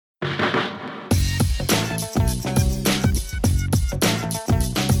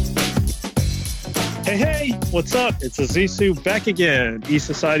Hey, what's up? It's Azizu back again,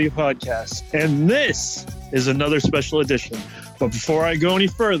 E-Society Podcast. And this is another special edition. But before I go any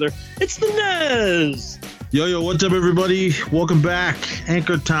further, it's the Nez. Yo, what's up, everybody? Welcome back.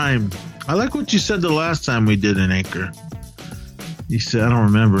 Anchor time. I like what you said the last time we did an Anchor. You said, I don't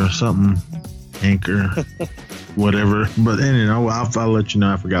remember, something, Anchor, whatever. But anyway, I'll let you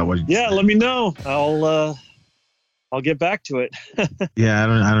know. I forgot what you said. Yeah, let me know. I'll get back to it. Yeah, I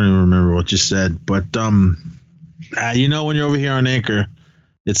don't even remember what you said. But, you know, when you're over here on Anchor,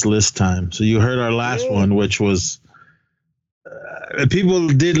 it's list time. So you heard our last one, which was, people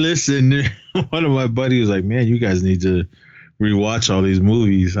did listen. One of my buddies was like, man, you guys need to rewatch all these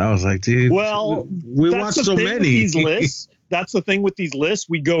movies. I was like, dude, well, we watched so many. These lists, that's the thing with these lists.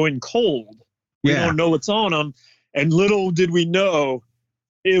 We go in cold. We don't know what's on them. And little did we know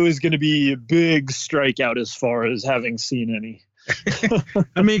it was going to be a big strikeout as far as having seen any.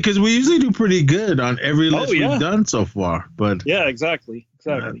 I mean, because we usually do pretty good on every list we've done so far. But yeah, exactly.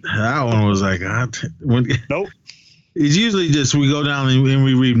 That one was like, nope. It's usually just we go down and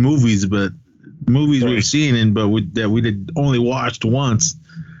we read movies, but movies we've seen that we did only watched once.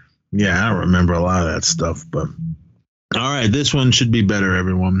 Yeah, I don't remember a lot of that stuff. But all right, this one should be better,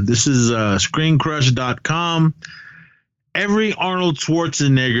 everyone. This is ScreenCrush.com. Every Arnold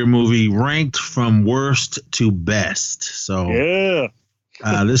Schwarzenegger movie ranked from worst to best. So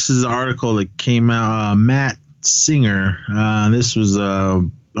this is an article that came out. Matt Singer. This was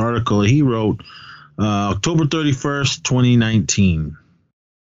an article he wrote October 31st, 2019.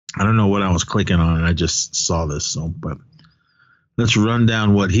 I don't know what I was clicking on, and I just saw this. But let's run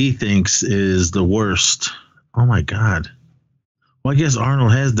down what he thinks is the worst. Oh my God. Well, I guess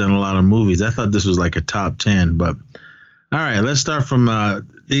Arnold has done a lot of movies. I thought this was like a top 10, but all right, let's start from,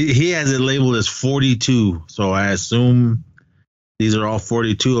 he has it labeled as 42. So I assume these are all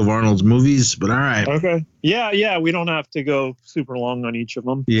 42 of Arnold's movies, but all right. Okay. Yeah. We don't have to go super long on each of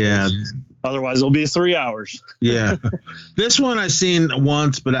them. Yeah. Otherwise it'll be 3 hours. Yeah. This one I've seen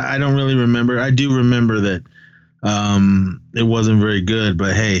once, but I don't really remember. I do remember that it wasn't very good,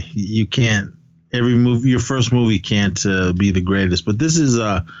 but hey, you can't, your first movie can't be the greatest. But this is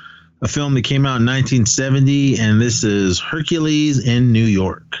a film that came out in 1970, and this is Hercules in New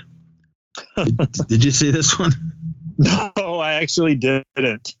York. Did you see this one? No, I actually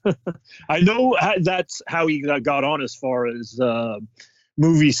didn't. I know that's how he got on as far as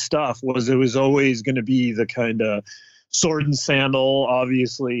movie stuff. It was always going to be the kind of sword and sandal,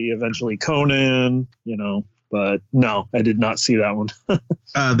 obviously, eventually Conan, but no, I did not see that one.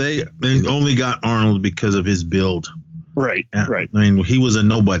 They only got Arnold because of his build. Right. I mean, he was a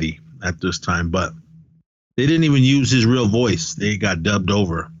nobody at this time, but they didn't even use his real voice. They got dubbed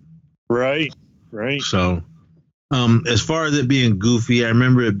over. Right. So, as far as it being goofy, I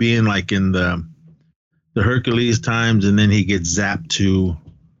remember it being like in the Hercules times, and then he gets zapped to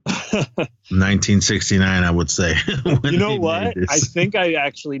 1969, I would say. You know what? I think I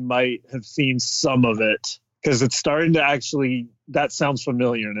actually might have seen some of it because it's starting to actually, that sounds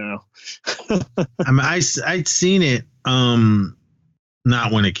familiar now. I mean, I'd seen it,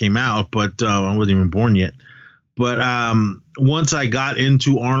 not when it came out, but I wasn't even born yet. But once I got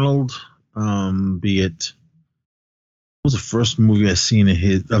into Arnold, what was the first movie I seen of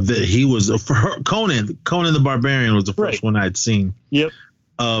his? He was Conan the Barbarian was the first one I'd seen. Yep.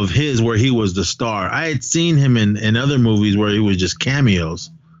 Of his, where he was the star. I had seen him in other movies where he was just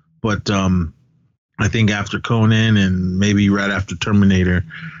cameos, but I think after Conan and maybe right after Terminator,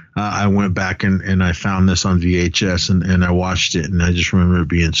 I went back and I found this on VHS and I watched it, and I just remember it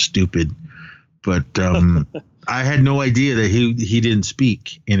being stupid. But I had no idea that he didn't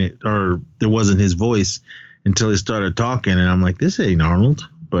speak in it, or there wasn't his voice until he started talking, and I'm like, this ain't Arnold.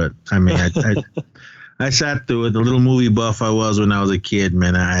 But I mean, I sat through it. The little movie buff I was when I was a kid,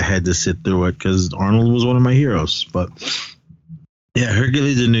 man, I had to sit through it because Arnold was one of my heroes. But yeah,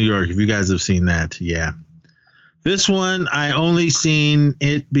 Hercules in New York, if you guys have seen that, yeah. This one, I only seen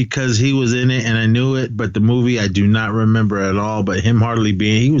it because he was in it and I knew it, but the movie I do not remember at all. But him hardly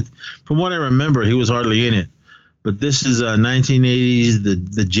being, from what I remember, he was hardly in it. But this is 1980s,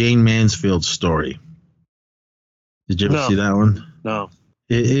 the Jane Mansfield story. Did you ever see that one? No.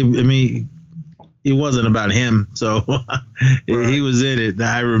 I mean, it wasn't about him, so he was in it.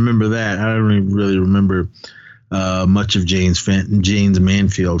 I remember that. I don't really remember much of Jane's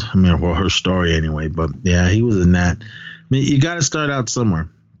Mansfield. I mean, or her story anyway. But yeah, he was in that. I mean, you got to start out somewhere.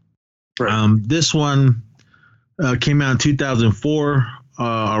 Right. This one came out in 2004.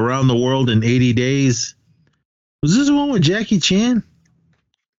 Around the World in 80 Days. Was this the one with Jackie Chan?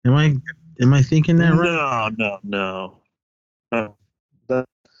 Am I thinking that right? No.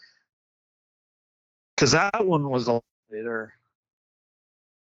 Because that one was a lot later.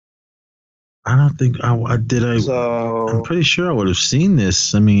 I don't think I did. I'm pretty sure I would have seen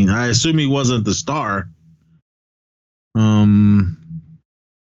this. I mean, I assume he wasn't the star.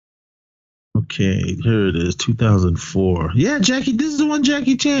 Okay, here it is, 2004. Yeah, Jackie. This is the one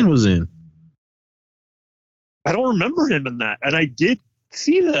Jackie Chan was in. I don't remember him in that, and I did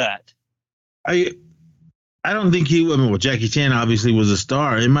see that. I don't think he. I mean, well, Jackie Chan obviously was a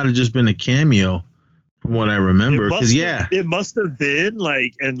star. It might have just been a cameo, from what I remember. Because it must have been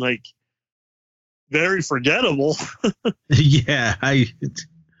very forgettable. Yeah,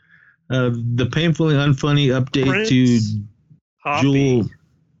 the painfully unfunny update Prince, to Hoppy.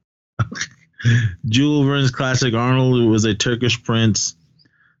 Jules Verne's classic Arnold, who was a Turkish prince,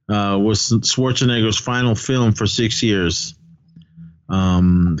 was Schwarzenegger's final film for 6 years.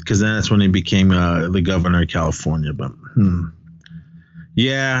 Because that's when he became the governor of California. But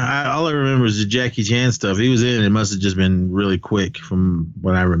yeah, all I remember is the Jackie Chan stuff. He was in it. It must have just been really quick from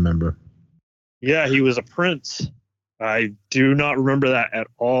what I remember. Yeah, he was a prince. I do not remember that at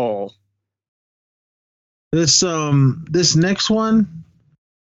all. This next one,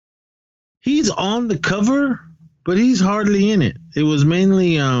 he's on the cover, but he's hardly in it. It was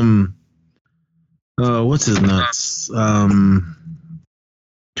mainly what's his nuts?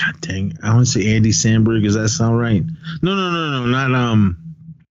 God dang, I want to say Andy Samberg. Does that sound right? No, not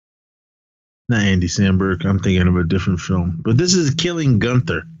Andy Samberg. I'm thinking of a different film. But this is Killing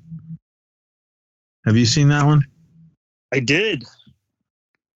Gunther. Have you seen that one? I did.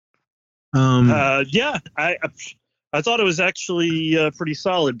 Yeah, I thought it was actually pretty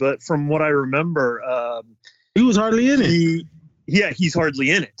solid, but from what I remember, he was hardly in it. He's hardly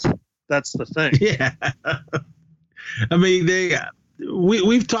in it. That's the thing. Yeah, I mean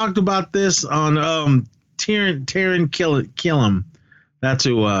we've talked about this on Taron Killam. That's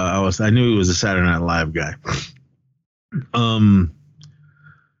who I knew he was a Saturday Night Live guy.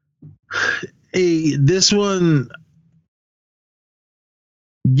 This one.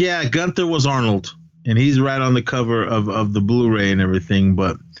 Yeah, Gunther was Arnold, and he's right on the cover of the Blu-ray and everything.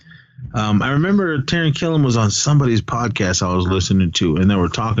 But I remember Taron Killam was on somebody's podcast I was listening to, and they were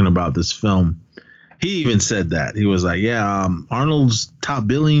talking about this film. He even said that. He was like, yeah, Arnold's top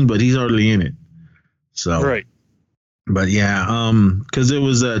billing, but he's hardly in it. So, right. But yeah, because it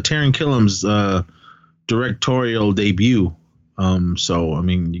was Taron Killam's directorial debut. So, I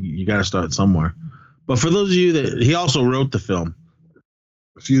mean, you got to start somewhere. But for those of you that he also wrote the film.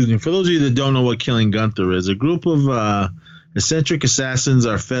 Excuse me. For those of you that don't know what Killing Gunther is, a group of eccentric assassins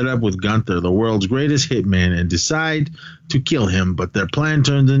are fed up with Gunther, the world's greatest hitman, and decide to kill him. But their plan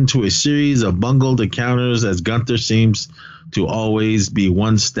turns into a series of bungled encounters as Gunther seems to always be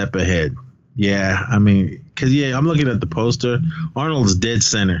one step ahead. Yeah, I mean, because, I'm looking at the poster. Arnold's dead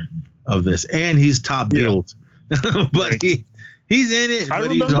center of this, and he's top billed. But he's in it. I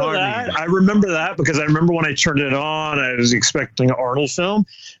remember that because I remember when I turned it on, I was expecting an Arnold film,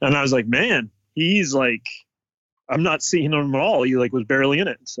 and I was like, man, he's like, I'm not seeing him at all. He was barely in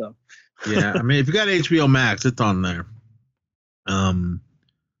it. So yeah, I mean, if you got HBO Max, it's on there. I don't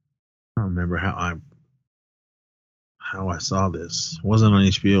remember how I saw this. It wasn't on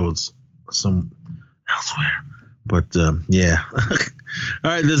HBO. It's some elsewhere. But yeah.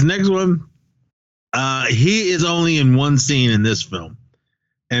 All right, this next one. He is only in one scene in this film,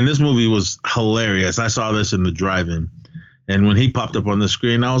 and this movie was hilarious. I saw this in the drive-in, and when he popped up on the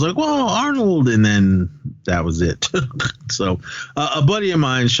screen, I was like, "Whoa, Arnold!" And then that was it. So, a buddy of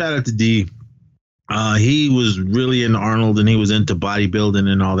mine, shout out to D, he was really into Arnold, and he was into bodybuilding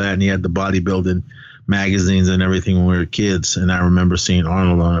and all that, and he had the bodybuilding magazines and everything when we were kids, and I remember seeing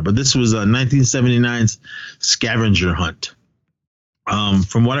Arnold on it. But this was 1979's Scavenger Hunt.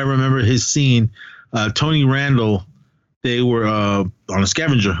 From what I remember, his scene. Tony Randall, they were on a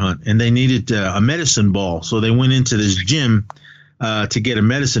scavenger hunt, and they needed a medicine ball. So they went into this gym to get a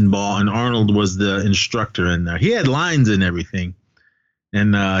medicine ball, and Arnold was the instructor in there. He had lines and everything.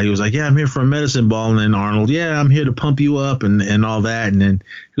 And he was like, yeah, I'm here for a medicine ball. And then Arnold, yeah, I'm here to pump you up and all that. And then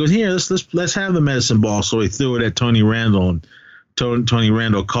he goes, here, let's have the medicine ball. So he threw it at Tony Randall, and Tony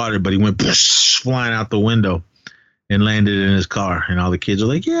Randall caught it, but he went flying out the window and landed in his car, and all the kids were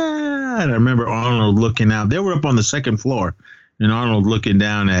like, yeah. And I remember Arnold looking out. They were up on the second floor, and Arnold looking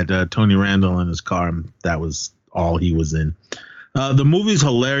down at Tony Randall in his car. And that was all he was in. The movie's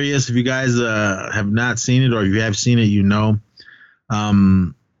hilarious. If you guys have not seen it, or if you have seen it, you know.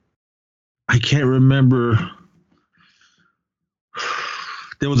 I can't remember.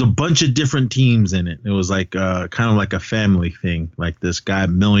 There was a bunch of different teams in it. It was like kind of like a family thing. Like this guy,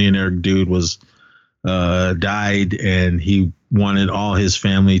 millionaire dude, was died, and he wanted all his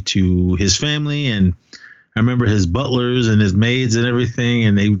family to his family, and I remember his butlers and his maids and everything,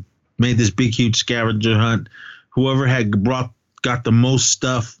 and they made this big, huge scavenger hunt. Whoever had got the most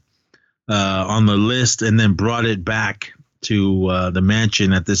stuff on the list and then brought it back to the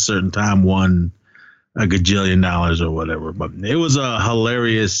mansion at this certain time won a gajillion dollars or whatever. But it was a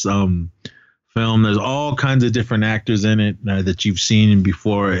hilarious film. There's all kinds of different actors in it that you've seen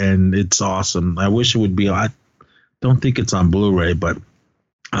before, and it's awesome. I wish it would be. I don't think it's on Blu-ray, but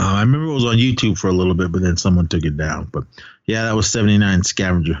I remember it was on YouTube for a little bit, but then someone took it down. But yeah, that was 79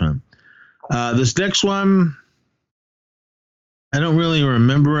 Scavenger Hunt. This next one, I don't really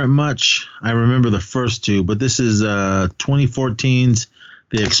remember it much. I remember the first two, but this is 2014's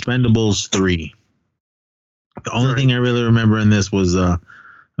The Expendables 3. The only thing I really remember in this was Rowdy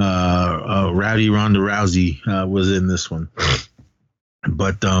Ronda Rousey was in this one.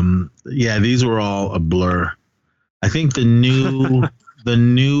 But yeah, these were all a blur. I think the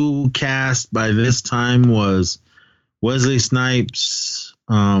new cast by this time was Wesley Snipes,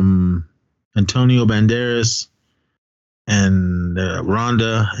 Antonio Banderas, and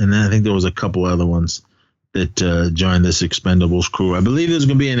Rhonda, and then I think there was a couple other ones that joined this Expendables crew. I believe there's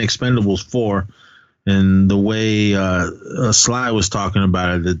going to be an Expendables 4, and the way Sly was talking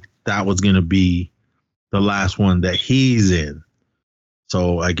about it, that was going to be the last one that he's in.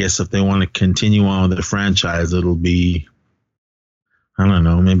 So I guess if they want to continue on with the franchise, it'll be, I don't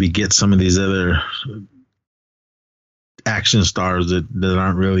know, maybe get some of these other action stars that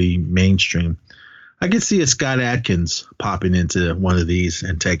aren't really mainstream. I could see a Scott Adkins popping into one of these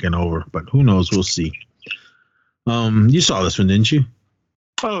and taking over, but who knows? We'll see. You saw this one, didn't you?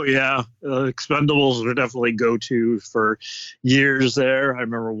 Oh, yeah. Expendables were definitely go-to for years there. I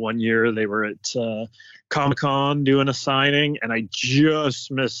remember one year they were at Comic-Con doing a signing, and I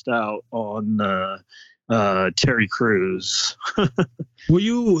just missed out on Terry Crews. Were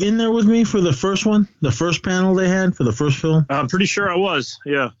you in there with me for the first one? The first panel they had for the first film? I'm pretty sure I was,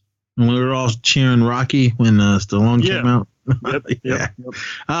 yeah. And we were all cheering Rocky when Stallone came out. Yep.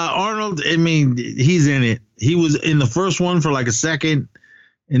 Arnold, I mean, he's in it. He was in the first one for like a second,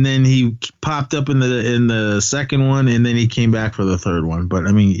 and then he popped up in the second one, and then he came back for the third one. But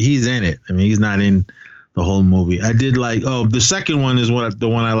I mean, he's in it. I mean, he's not in the whole movie. I did like. Oh, the second one is the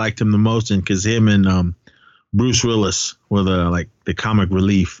one I liked him the most in, because him and Bruce Willis were the comic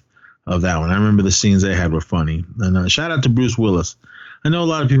relief of that one. I remember the scenes they had were funny. And shout out to Bruce Willis. I know a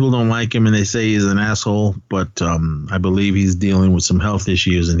lot of people don't like him and they say he's an asshole, but I believe he's dealing with some health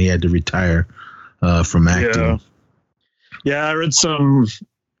issues and he had to retire from acting. Yeah, I read some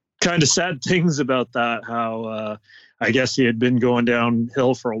kind of sad things about that, how I guess he had been going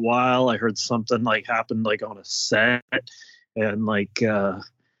downhill for a while. I heard something happened on a set, and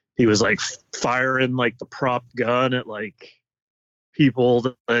he was firing the prop gun at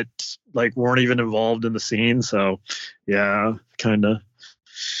people that weren't even involved in the scene. So yeah, kind of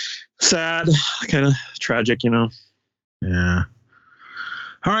sad, kind of tragic, Yeah.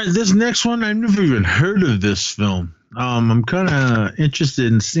 All right, this next one, I've never even heard of this film. I'm kind of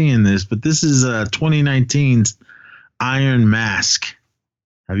interested in seeing this, but this is 2019's Iron Mask.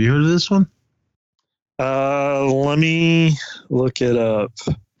 Have you heard of this one? Let me look it up.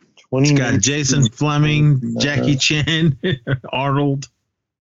 It's got Jason Fleming, Jackie Chan, Arnold.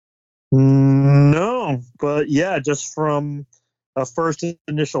 No, but yeah, just from first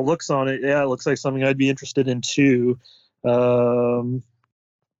initial looks on it, yeah, it looks like something I'd be interested in too. 5,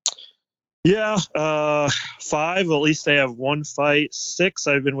 at least they have one fight. 6,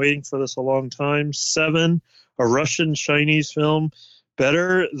 I've been waiting for this a long time. 7, a Russian Chinese film,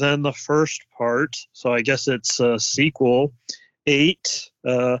 better than the first part, so I guess it's a sequel. 8,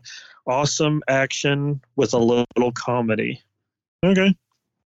 awesome action with a little comedy. Okay.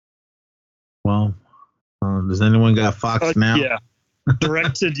 Well, does anyone got Fox now? Yeah.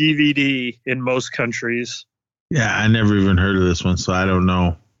 Direct to DVD in most countries. Yeah, I never even heard of this one, so I don't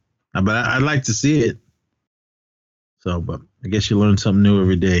know. But I'd like to see it. So, but I guess you learn something new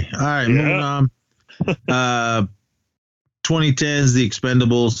every day. All right, moving on. 2010's The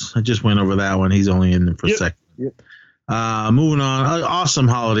Expendables. I just went over that one. He's only in there for a second. Yep. Moving on, awesome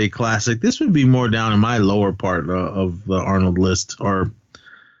holiday classic. This would be more down in my lower part of the Arnold list, or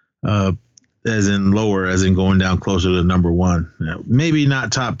as in lower, as in going down closer to number 1. Maybe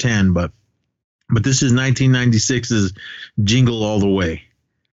not top 10, but this is 1996's Jingle All the Way.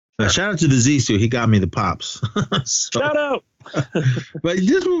 Shout out to the Zissou. He got me the pops. Shout out. But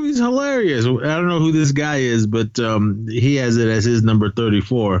this movie's hilarious. I don't know who this guy is, but he has it as his number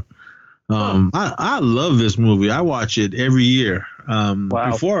 34. I love this movie. I watch it every year.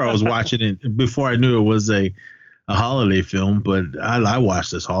 Wow. Before I was watching it, before I knew it was a a holiday film, but I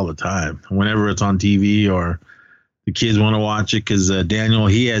watch this all the time. Whenever it's on TV or the kids want to watch it, because Daniel,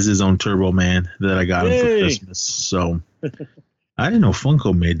 he has his own Turbo Man that I got him for Christmas. So I didn't know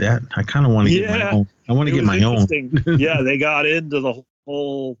Funko made that. I kind of want to get my own. I want to get my own. Yeah, they got into the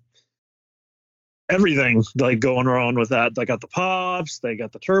whole everything like going around with that. They got the Pops, they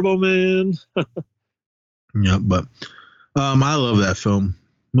got the Turbo Man. Yeah, but I love that film.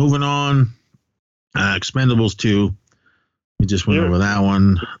 Moving on, Expendables 2. We just went over that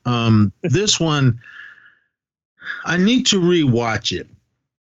one. This one, I need to rewatch it.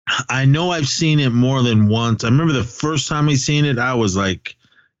 I know I've seen it more than once. I remember the first time I seen it, I was like,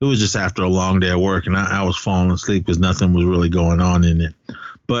 it was just after a long day of work, and I was falling asleep because nothing was really going on in it.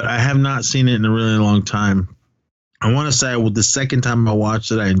 But I have not seen it in a really long time. I want to say the second time I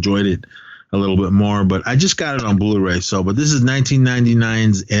watched it, I enjoyed it a little bit more, but I just got it on Blu-ray. But this is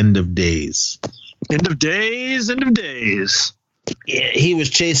 1999's End of Days. End of Days, End of Days. Yeah, he was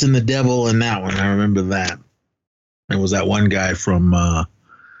chasing the devil in that one. I remember that. It was that one guy from, what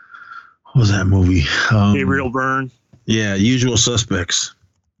was that movie? Gabriel Byrne. Yeah, Usual Suspects.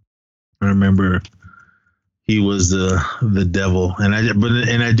 I remember he was the devil, and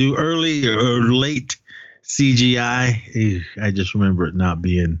I do early or late CGI. I just remember it not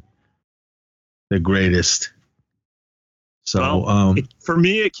being the greatest. So for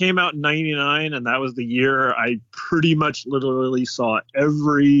me, it came out in '99, and that was the year I pretty much literally saw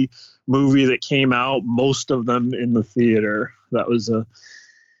every movie that came out, most of them in the theater. That was a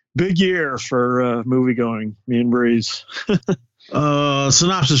big year for movie going. Me and Breeze.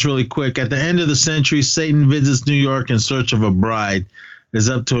 Synopsis really quick. At the end of the century, Satan visits New York in search of a bride. It's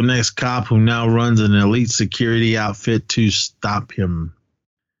up to an ex-cop who now runs an elite security outfit to stop him.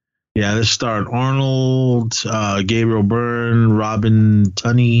 Yeah, this starred Arnold, Gabriel Byrne, Robin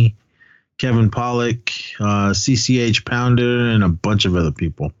Tunney, Kevin Pollak, CCH Pounder, and a bunch of other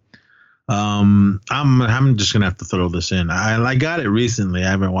people. I'm just gonna have to throw this in. I got it recently. I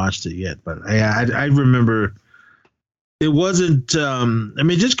haven't watched it yet, but I remember it wasn't.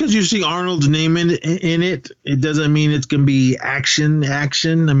 Just because you see Arnold's name in it, it doesn't mean it's gonna be action.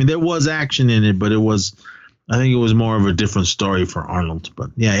 I mean, there was action in it, but I think it was more of a different story for Arnold.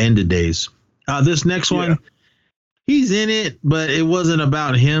 But yeah, End of Days. This next one, he's in it, but it wasn't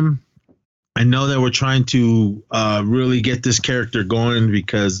about him. I know that we're trying to really get this character going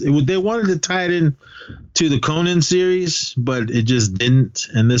because they wanted to tie it in to the Conan series, but it just didn't.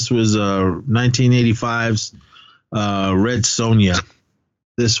 And this was 1985's Red Sonja.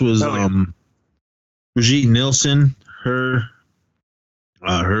 This was Brigitte Nielsen. Her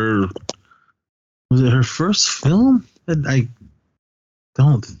was it her first film? I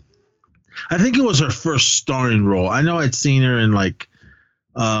think it was her first starring role. I know I'd seen her in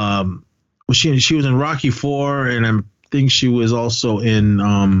she was in Rocky IV, and I think she was also in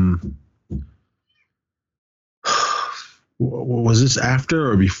was this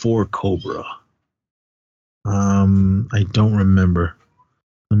after or before Cobra? I don't remember.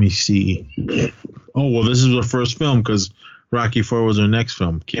 Let me see. Oh, well, this is her first film because Rocky IV was her next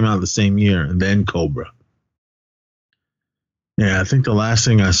film. Came out the same year, and then Cobra. Yeah, I think the last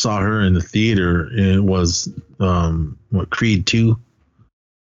thing I saw her in the theater was Creed 2.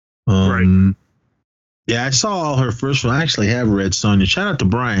 Right. Yeah, I saw all her first one. I actually have Red Sonja. Shout out to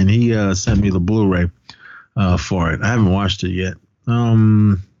Brian. He sent me the Blu-ray for it. I haven't watched it yet.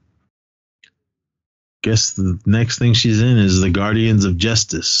 Guess the next thing she's in is The Guardians of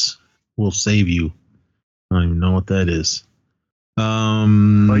Justice Will Save You. I don't even know what that is.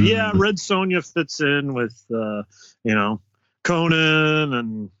 But yeah, Red Sonja fits in with Conan,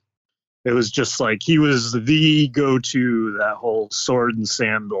 and it was just like he was the go-to, that whole sword and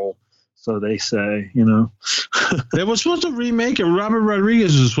sandal, so they say, They were supposed to remake it. Robert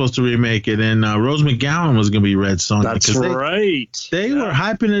Rodriguez was supposed to remake it, and Rose McGowan was going to be Red Sonja. That's right. They were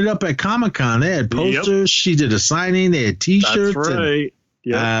hyping it up at Comic-Con. They had posters. Yep. She did a signing. They had T-shirts. That's right.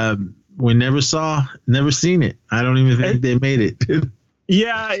 Yeah. We never seen it. I don't even think they made it.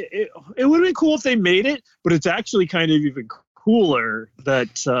 Yeah, it would have been cool if they made it, but it's actually kind of even cooler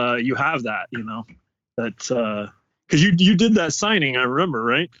that you have that, that because you did that signing, I remember,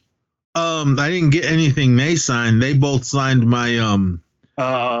 right? I didn't get anything they signed. They both signed my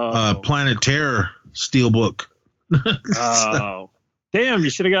Planet Terror steelbook. Oh, damn! You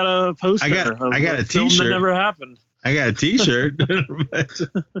should have got a poster. I got a T-shirt. That never happened. I got a T-shirt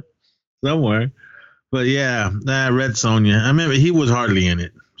somewhere. But yeah, Red Sonja. I remember he was hardly in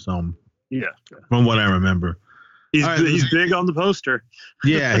it. So yeah, from what I remember. He's big on the poster.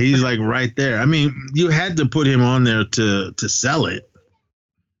 Yeah, he's like right there. I mean, you had to put him on there to sell it.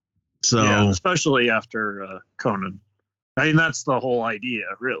 So yeah, especially after Conan. I mean, that's the whole idea,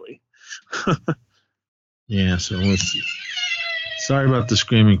 really. yeah, so let's see. Sorry about the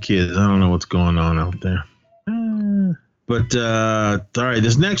screaming kids. I don't know what's going on out there. But all right,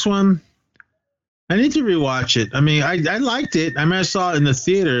 this next one, I need to rewatch it. I mean, I liked it. I mean, I saw it in the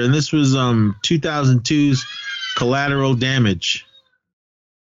theater, and this was 2002's Collateral Damage.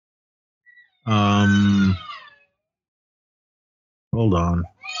 Hold on.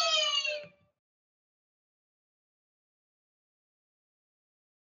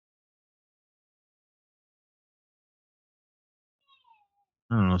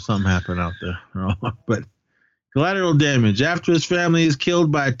 I don't know, something happened out there. But Collateral Damage. After his family is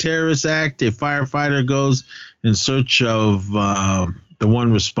killed by a terrorist act, a firefighter goes in search of the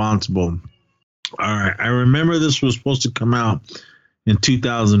one responsible. All right. I remember this was supposed to come out in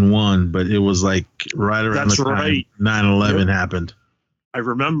 2001, but it was like right around the time 9/11 happened. I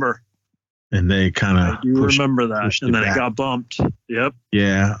remember. And they kind of remember that. And then it got bumped. Yep.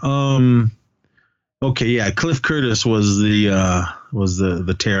 Yeah. Okay, yeah. Cliff Curtis was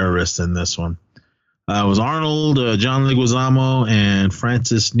the terrorist in this one. It was Arnold, John Leguizamo, and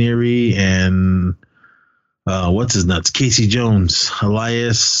Francis Neary, and what's his nuts? Casey Jones,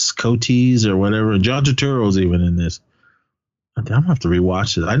 Elias Cotes, or whatever. John Turturro's even in this. I'm gonna have to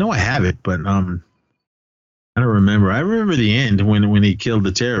rewatch it. I know I have it, but I don't remember. I remember the end when he killed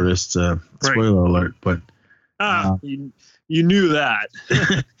the terrorists. Spoiler alert, but you knew that.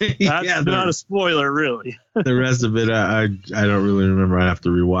 That's yeah, not a spoiler, really. The rest of it, I don't really remember. I have to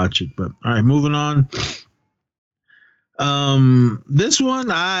rewatch it. But all right, moving on. This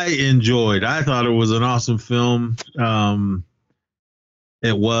one I enjoyed. I thought it was an awesome film.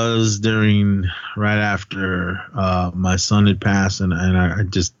 It was right after my son had passed, and I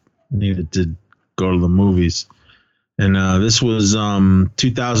just needed to go to the movies. And this was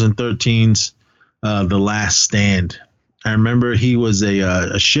 2013's The Last Stand. I remember he was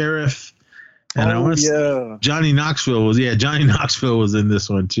a sheriff, and Johnny Knoxville was in this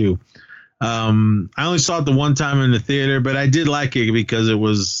one too. I only saw it the one time in the theater, but I did like it because it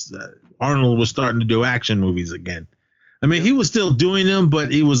was Arnold was starting to do action movies again. I mean, he was still doing them,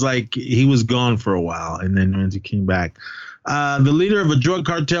 but he was gone for a while, and then when he came back, the leader of a drug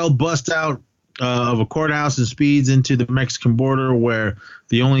cartel busts out of a courthouse and speeds into the Mexican border, where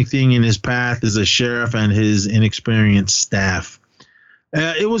the only thing in his path is a sheriff and his inexperienced staff.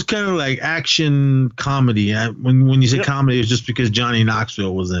 It was kind of like action comedy. When you say comedy, it's just because Johnny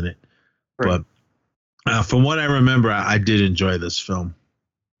Knoxville was in it. Right. But from what I remember, I did enjoy this film.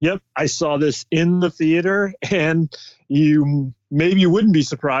 Yep, I saw this in the theater, and you wouldn't be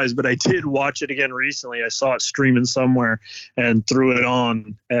surprised, but I did watch it again recently. I saw it streaming somewhere and threw it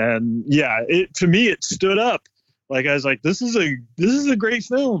on, and yeah, to me it stood up. Like, I was like, this is a great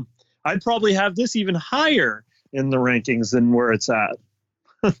film. I'd probably have this even higher in the rankings than where it's at.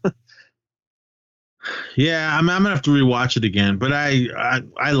 Yeah, I'm gonna have to rewatch it again, but I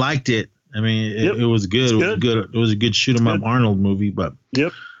liked it. I mean, it was good. It was a good shoot 'em up Arnold movie. But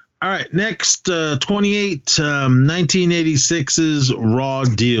yep. All right, next 1986's Raw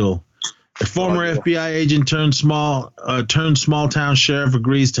Deal. A former FBI agent turned small town sheriff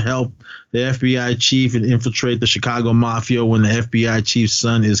agrees to help the FBI chief and infiltrate the Chicago Mafia when the FBI chief's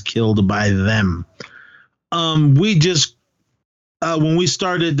son is killed by them. We just when we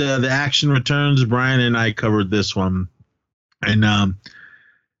started the Action Returns, Brian and I covered this one, and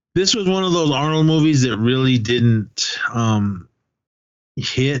this was one of those Arnold movies that really didn't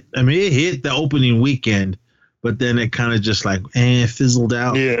hit. I mean, it hit the opening weekend, but then it kind of just fizzled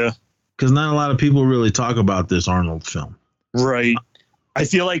out. Yeah. Because not a lot of people really talk about this Arnold film. Right. I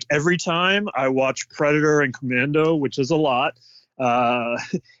feel like every time I watch Predator and Commando, which is a lot,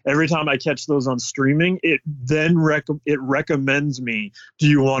 every time I catch those on streaming, it then recommends me, do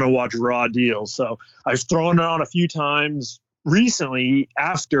you want to watch Raw Deal? So I've thrown it on a few times recently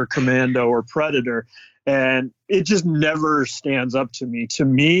after Commando or Predator, and it just never stands up to me. To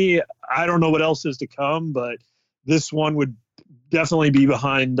me, I don't know what else is to come, but this one would definitely be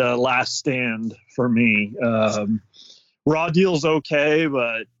behind Last Stand for me. Raw Deal's okay,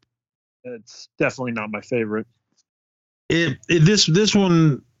 but it's definitely not my favorite. This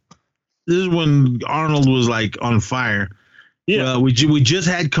one Arnold was on fire. Yeah, we just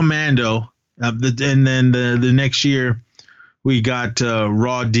had Commando, and then the next year we got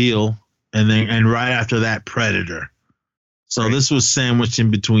Raw Deal, and right after that Predator. So this was sandwiched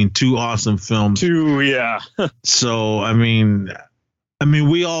in between two awesome films. So I mean,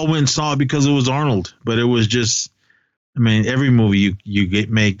 we all went and saw it because it was Arnold, but it was just, I mean, every movie you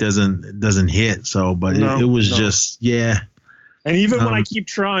make doesn't hit. So, but it was just, yeah. And even when I keep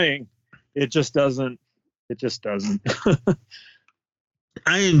trying, it just doesn't. It just doesn't.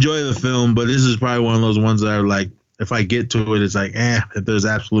 I enjoy the film, but this is probably one of those ones that are like, if I get to it, it's like, if there's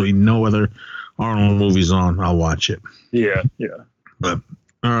absolutely no other Arnold movies on, I'll watch it. Yeah. But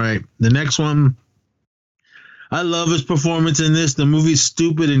all right, the next one. I love his performance in this. The movie's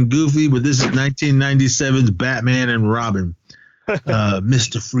stupid and goofy, but this is 1997's Batman and Robin.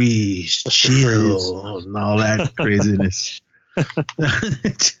 Mr. Freeze, chill, and all that craziness.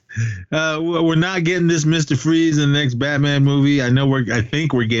 We're not getting this Mr. Freeze in the next Batman movie. I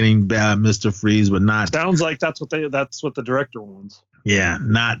think we're getting Mr. Freeze, but not. Sounds like that's what the director wants. Yeah,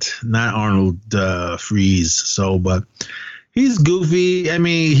 not Arnold Freeze. So, but he's goofy. I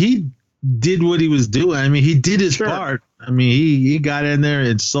mean, he did what he was doing. I mean, he did his part. I mean, he got in there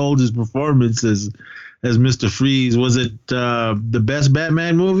and sold his performance as Mr. Freeze. Was it the best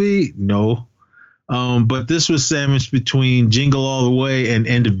Batman movie? No. But this was sandwiched between Jingle All the Way and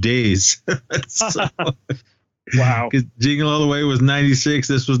End of Days. So, wow. Because Jingle All the Way was 96,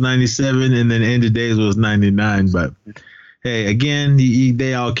 this was 97, and then End of Days was 99. But hey, again,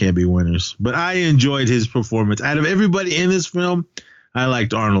 they all can't be winners. But I enjoyed his performance. Out of everybody in this film, I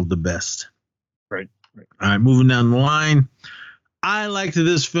liked Arnold the best. Right. All right, moving down the line. I liked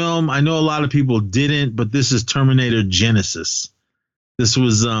this film. I know a lot of people didn't, but this is Terminator Genesis. This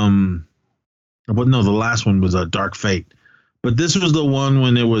was the last one was Dark Fate. But this was the one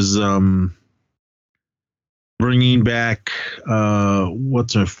when it was bringing back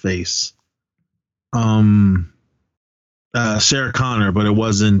what's her face? Sarah Connor, but it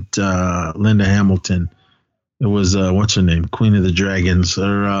wasn't Linda Hamilton. It was what's her name? Queen of the Dragons,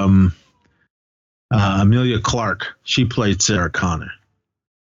 or Amelia Clark. She played Sarah Connor,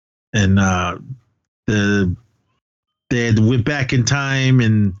 and they had went back in time,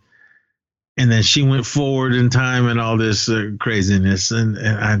 and then she went forward in time, and all this craziness.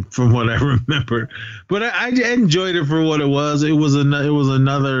 And from what I remember, but I enjoyed it for what it was. It was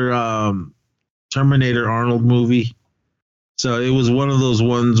another Terminator Arnold movie. So it was one of those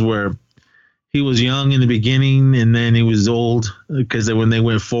ones where he was young in the beginning, and then he was old because when they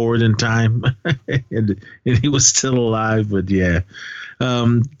went forward in time, and he was still alive. But yeah,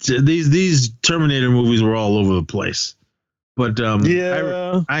 these Terminator movies were all over the place. But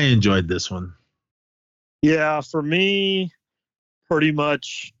I enjoyed this one. Yeah, for me, pretty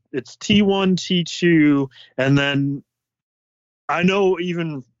much it's T1, T2, and then I know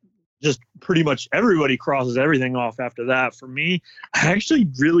even just pretty much everybody crosses everything off after that. For me, I actually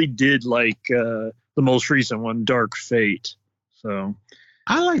really did like the most recent one, Dark Fate. So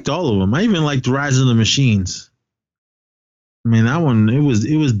I liked all of them. I even liked Rise of the Machines. I mean, that one it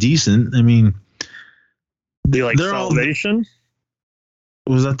was decent. I mean, they like Salvation.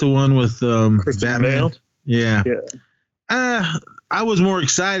 Was that the one with Christian Batman? Bale? Yeah. I was more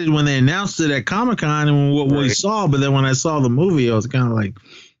excited when they announced it at Comic-Con and what we saw, but then when I saw the movie, I was kind of like,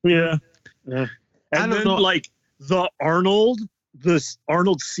 yeah. And then like the Arnold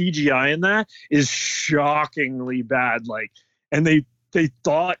CGI in that is shockingly bad. Like, and they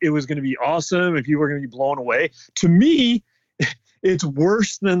thought it was going to be awesome and people were going to be blown away. To me, it's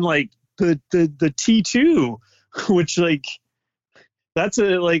worse than like the T2, which like that's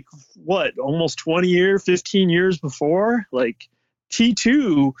almost 15 years before. Like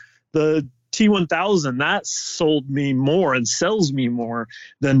T2, the T1000, that sold me more and sells me more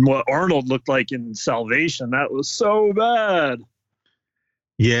than what Arnold looked like in Salvation. That was so bad.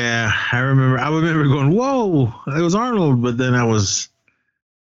 Yeah, I remember going, whoa, it was Arnold, but then I was,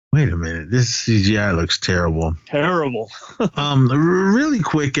 wait a minute, this CGI looks terrible. Terrible. Really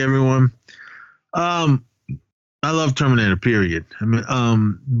quick, everyone. I love Terminator, period. I mean,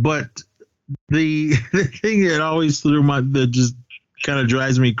 but the thing that always that just kind of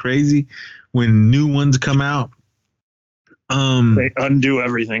drives me crazy when new ones come out. They undo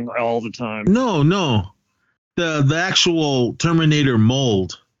everything all the time. No. The actual Terminator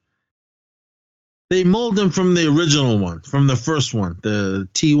mold. They mold them from the original one, from the first one, the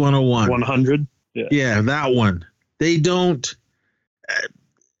T-101. 100? Yeah, that one. They don't...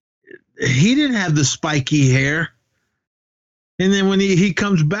 he didn't have the spiky hair. And then when he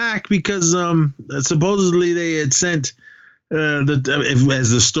comes back, because supposedly they had sent, as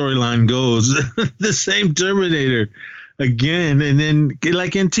the storyline goes, the same Terminator again. And then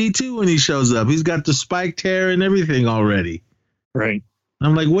like in T2 when he shows up, he's got the spiked hair and everything already. Right.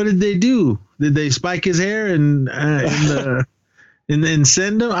 I'm like, what did they do? Did they spike his hair and then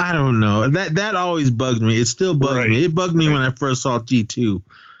send him? I don't know. That always bugged me. It still bugs me. It bugged me when I first saw T2.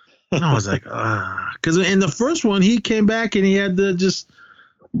 And I was like, because in the first one, he came back and he had a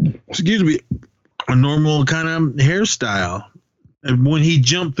normal kind of hairstyle. And when he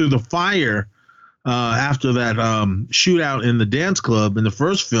jumped through the fire after that shootout in the dance club in the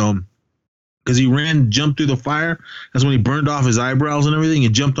first film, because he jumped through the fire. That's when he burned off his eyebrows and everything. He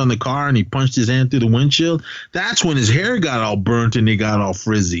jumped on the car and he punched his hand through the windshield. That's when his hair got all burnt and he got all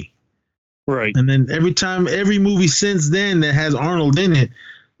frizzy. Right. And then every movie since then that has Arnold in it,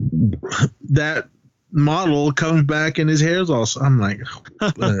 that model comes back and his hair's all. I'm like,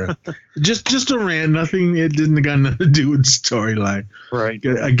 just a rant. Nothing. It didn't got nothing to do with the storyline. Right.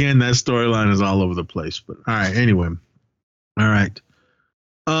 Again, that storyline is all over the place. But all right. Anyway. All right.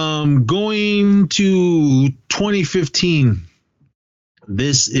 Going to 2015.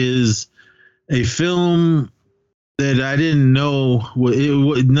 This is a film that I didn't know. A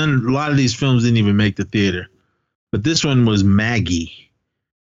lot of these films didn't even make the theater, but this one was Maggie.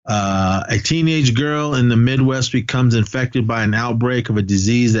 A teenage girl in the Midwest becomes infected by an outbreak of a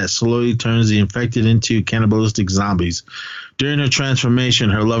disease that slowly turns the infected into cannibalistic zombies. During her transformation,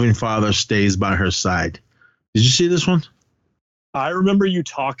 her loving father stays by her side. Did you see this one? I remember you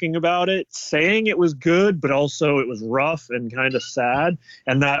talking about it, saying it was good, but also it was rough and kind of sad.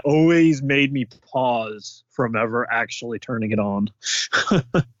 And that always made me pause from ever actually turning it on.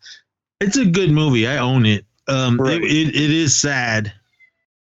 It's a good movie. I own it. Right. It is sad,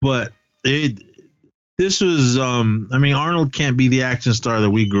 but this was, Arnold can't be the action star that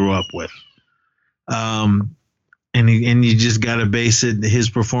we grew up with. And you just got to base his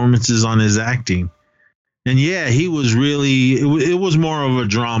performances on his acting. And yeah, he was really, it was more of a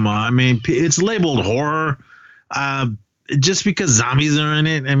drama. I mean, it's labeled horror just because zombies are in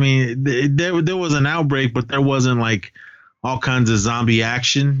it. I mean, there was an outbreak, but there wasn't like all kinds of zombie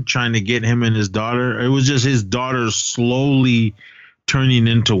action trying to get him and his daughter. It was just his daughter slowly turning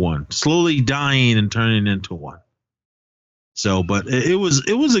into one, slowly dying and turning into one. So, but it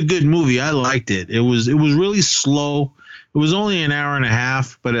was a good movie. I liked it. It was really slow. It was only an hour and a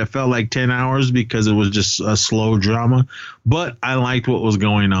half, but it felt like 10 hours because it was just a slow drama. But I liked what was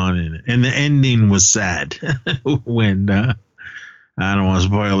going on in it. And the ending was sad when, I don't want to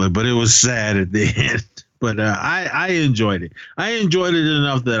spoil it, but it was sad at the end. But I enjoyed it. I enjoyed it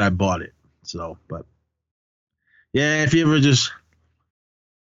enough that I bought it. So, but yeah, if you ever just,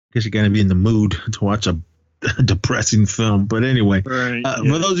 I guess you got to be in the mood to watch a depressing film, but anyway, right,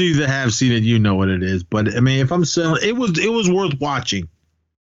 for those of you that have seen it, you know what it is. But I mean, if I'm selling, it was worth watching.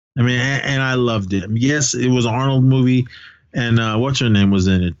 I mean, and I loved it. Yes, it was an Arnold movie, and what's her name was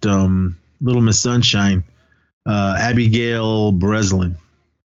in it? Little Miss Sunshine, Abigail Breslin.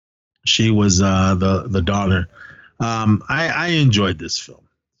 She was the daughter. I enjoyed this film.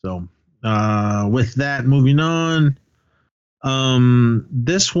 So with that, moving on.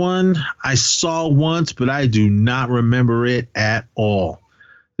 This one I saw once, but I do not remember it at all.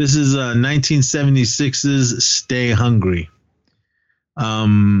 This is 1976's Stay Hungry.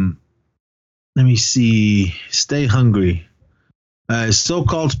 Let me see. Stay Hungry. A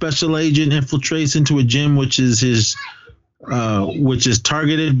so-called special agent infiltrates into a gym, which is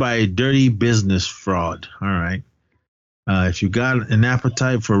targeted by a dirty business fraud. All right. If you got an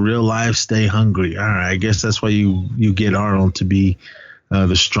appetite for real life, stay hungry. All right, I guess that's why you get Arnold to be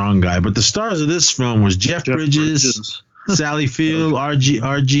the strong guy. But the stars of this film was Jeff Bridges, Sally Field,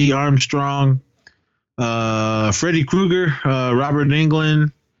 R.G. Armstrong, Freddy Krueger, Robert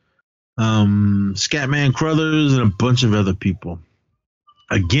Englund, Scatman Crothers, and a bunch of other people.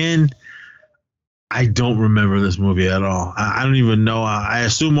 Again, I don't remember this movie at all. I don't even know. I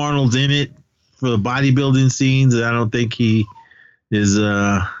assume Arnold's in it for the bodybuilding scenes. I don't think he is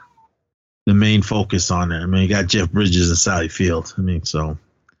the main focus on it. I mean, you got Jeff Bridges and Sally Field. I mean, so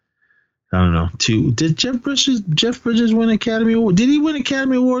I don't know. Did Jeff Bridges win Academy Award? Did he win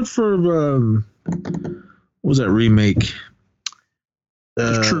Academy Award for what was that remake?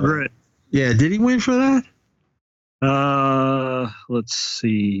 True Grit. Yeah, did he win for that? Let's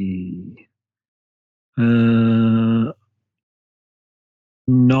see.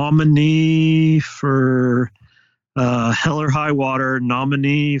 Nominee for Hell or High Water,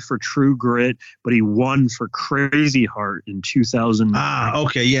 nominee for True Grit, but he won for Crazy Heart in 2000.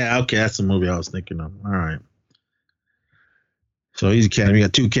 Okay, that's the movie I was thinking of. All right. So he's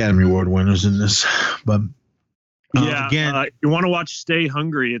got 2 Academy Award winners in this, but again, you want to watch Stay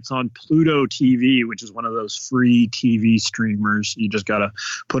Hungry? It's on Pluto TV, which is one of those free TV streamers. You just gotta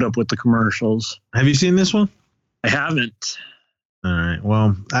put up with the commercials. Have you seen this one? I haven't. All right.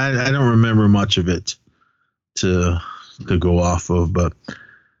 Well, I don't remember much of it to go off of, but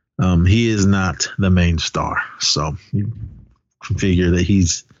he is not the main star, so you can figure that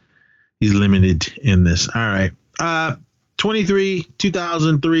he's limited in this. All right.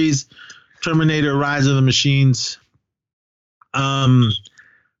 2003's Terminator: Rise of the Machines.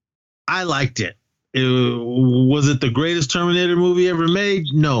 I liked it. Was it the greatest Terminator movie ever made?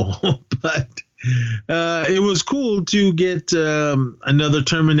 No, but it was cool to get another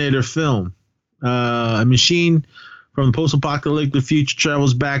Terminator film. A machine from the post-apocalyptic future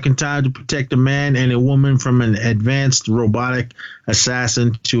travels back in time to protect a man and a woman from an advanced robotic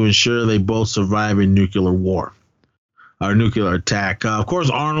assassin to ensure they both survive a nuclear war or nuclear attack. Of course,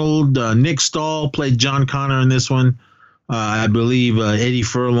 Arnold, Nick Stahl played John Connor in this one. I believe Eddie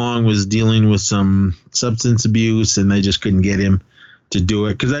Furlong was dealing with some substance abuse, and they just couldn't get him to do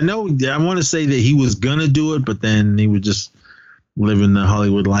it. Because I want to say that he was going to do it, but then he was just living the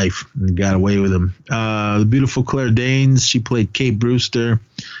Hollywood life and got away with him. The beautiful Claire Danes, she played Kate Brewster.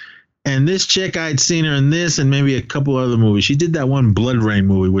 And this chick, I'd seen her in this and maybe a couple other movies. She did that one Blood Rain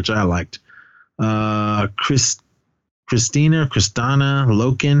movie, which I liked. Kristana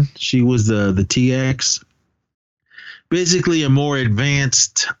Loken, she was the TX. Basically a more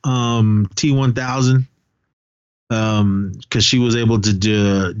advanced T-1000 because she was able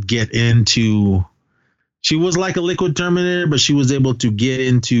to get into... She was like a liquid Terminator, but she was able to get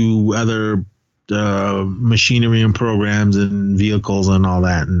into other machinery and programs and vehicles and all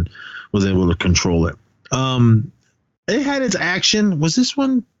that, and was able to control it. It had its action. Was this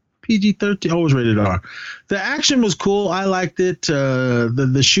one PG-13? Oh, it was rated R. The action was cool. I liked it.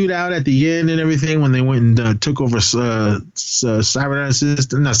 The shootout at the end and everything when they went and took over Cyberdyne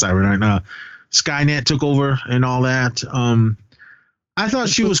system, not Cyberdyne, Skynet took over and all that. I thought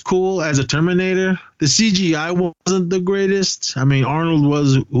she was cool as a Terminator. The CGI wasn't the greatest. I mean, Arnold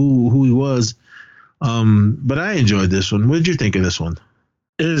was who he was. But I enjoyed this one. What did you think of this one?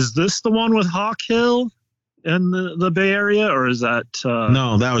 Is this the one with Hawk Hill in the Bay Area, or is that?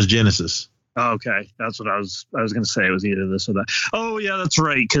 No, that was Genesis. Oh, okay, that's what I was going to say. It was either this or that. Oh, yeah, that's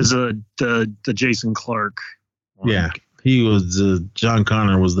right, because the Jason Clarke one. Yeah, he was John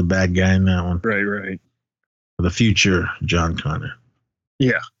Connor was the bad guy in that one. Right. The future John Connor.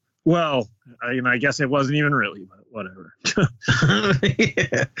 Yeah. Well, I guess it wasn't even really, but whatever.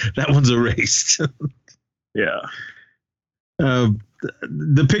 Yeah, that one's erased. Yeah.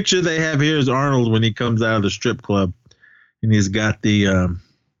 The picture they have here is Arnold when he comes out of the strip club, and he's got the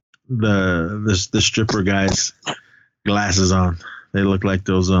stripper guy's glasses on. They look like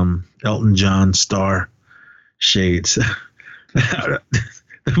those Elton John star shades. The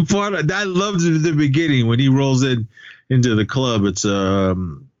part I loved at the beginning when he rolls into the club. It's a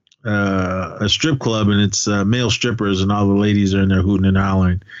strip club, and it's male strippers, and all the ladies are in there hooting and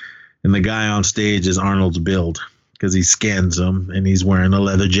hollering. And the guy on stage is Arnold's build because he scans them, and he's wearing a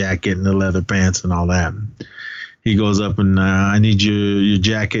leather jacket and the leather pants and all that. He goes up and I need your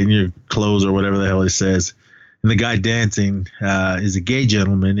jacket and your clothes or whatever the hell he says. And the guy dancing is a gay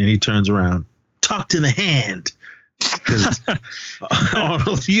gentleman, and he turns around, talk to the hand. Because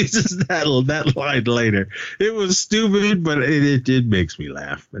Arnold uses that line later. It was stupid, but it makes me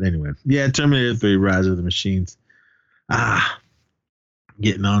laugh. But anyway, yeah, Terminator 3: Rise of the Machines.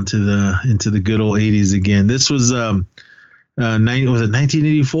 Getting into the good old 80s again. This was was it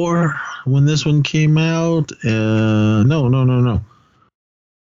 1984 when this one came out? No.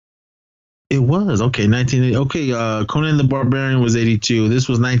 It was okay. 1980. Okay, Conan the Barbarian was 82. This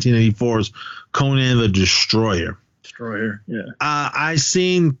was 1984's Conan the Destroyer. Yeah. I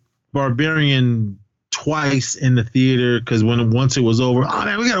seen Barbarian twice in the theater because once it was over, oh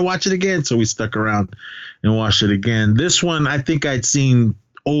man, we gotta watch it again. So we stuck around and watched it again. This one I think I'd seen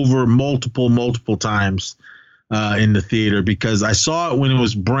over multiple times in the theater because I saw it when it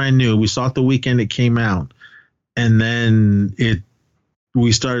was brand new. We saw it the weekend it came out, and then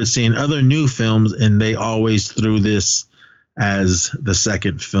we started seeing other new films, and they always threw this as the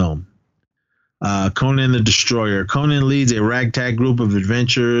second film. Conan the Destroyer. Conan leads a ragtag group of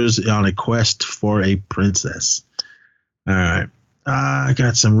adventurers on a quest for a princess. All right. I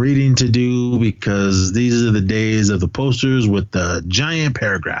got some reading to do because these are the days of the posters with the giant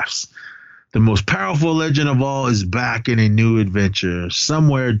paragraphs. The most powerful legend of all is back in a new adventure.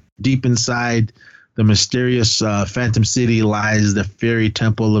 Somewhere deep inside the mysterious Phantom City lies the fairy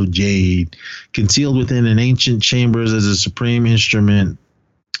temple of Jade, concealed within an ancient chambers as a supreme instrument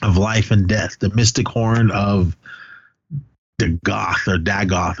of life and death, the mystic horn of the Goth or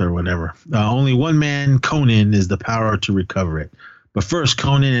Dagoth or whatever. Only one man, Conan, is the power to recover it. But first,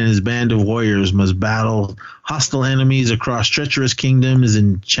 Conan and his band of warriors must battle hostile enemies across treacherous kingdoms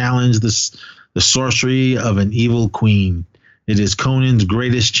and challenge the sorcery of an evil queen. It is Conan's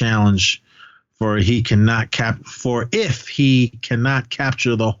greatest challenge, for if he cannot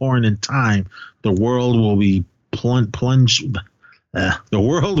capture the horn in time, the world will be plunged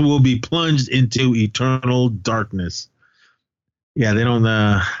into eternal darkness. Yeah, they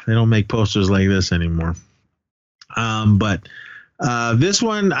don't make posters like this anymore. But this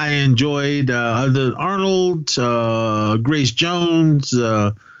one I enjoyed. The Arnold, Grace Jones.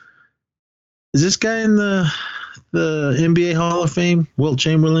 Is this guy in the NBA Hall of Fame? Wilt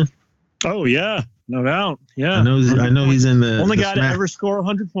Chamberlain. Oh yeah, no doubt. Yeah, I know he's in the only guy to ever score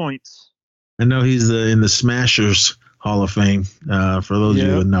 100 points. I know he's in the Smashers Hall of Fame. For those of you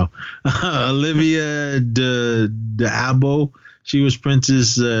who know, Olivia D'Abo. She was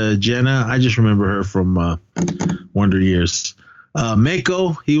Princess Jenna. I just remember her from Wonder Years.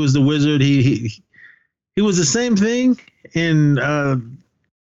 Mako, he was the wizard. He was the same thing in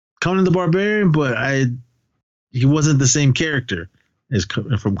Conan the Barbarian, but he wasn't the same character as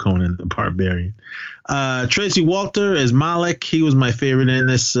from Conan the Barbarian. Tracy Walter as Malek. He was my favorite in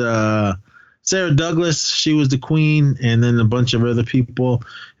this. Sarah Douglas, she was the queen, and then a bunch of other people.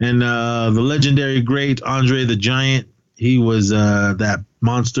 And the legendary great Andre the Giant. He was that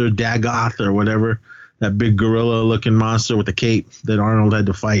monster Dagoth or whatever, that big gorilla-looking monster with the cape that Arnold had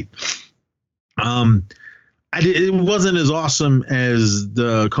to fight. It wasn't as awesome as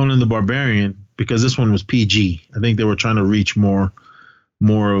the Conan the Barbarian because this one was PG. I think they were trying to reach more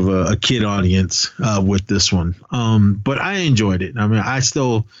of a kid audience with this one. But I enjoyed it. I mean, I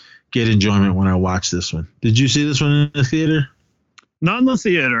still get enjoyment when I watch this one. Did you see this one in the theater? Not in the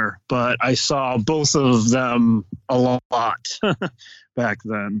theater, but I saw both of them a lot back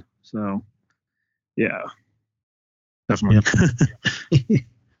then. So, yeah, definitely. Yep.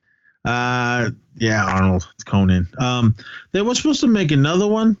 Arnold, Conan. They were supposed to make another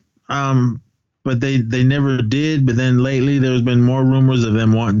one, but they never did. But then lately, there's been more rumors of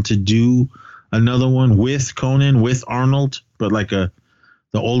them wanting to do another one with Conan, with Arnold, but like the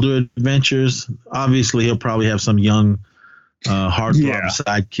older adventures. Obviously, he'll probably have some young heartthrob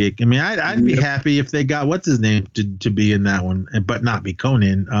sidekick. I mean, I'd be happy if they got what's his name to be in that one, but not be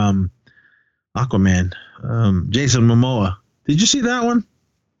Conan. Aquaman, Jason Momoa. Did you see that one?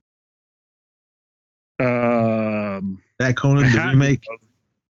 That Conan the remake.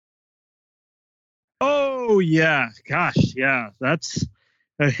 Oh yeah, gosh, yeah. That's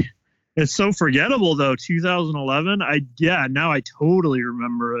it's so forgettable though. 2011. Now I totally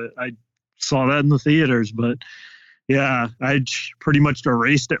remember it. I saw that in the theaters, but. Yeah, I pretty much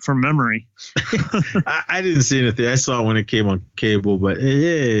erased it from memory. I didn't see anything. I saw it when it came on cable, but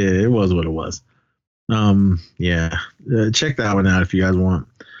it was what it was. Check that one out if you guys want.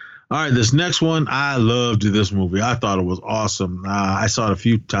 All right, this next one, I loved this movie. I thought it was awesome. I saw it a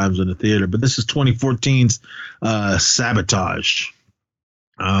few times in the theater, but this is 2014's Sabotage.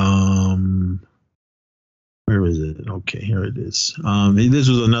 Where is it? Okay, here it is. This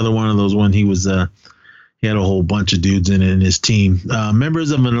was another one of those when he was he had a whole bunch of dudes in it in his team.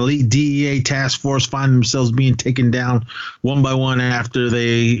 Members of an elite DEA task force find themselves being taken down one by one after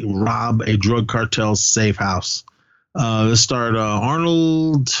they rob a drug cartel's safe house. This starred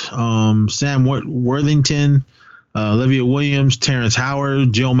Arnold, Sam Worthington, Olivia Williams, Terrence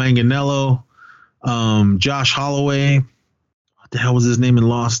Howard, Joe Manganiello, Josh Holloway. What the hell was his name in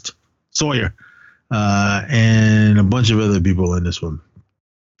Lost? Sawyer. And a bunch of other people in this one.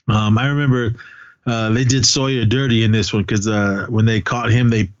 I remember they did Sawyer dirty in this one because when they caught him,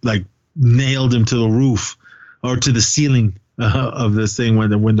 they like nailed him to the roof or to the ceiling of this thing when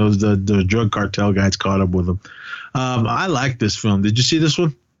the drug cartel guys caught up with him. I like this film. Did you see this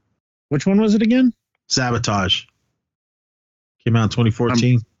one? Which one was it again? Sabotage. Came out in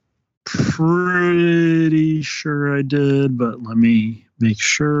 2014. I'm pretty sure I did, but let me make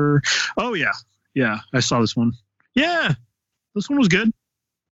sure. Oh yeah, I saw this one. Yeah, this one was good.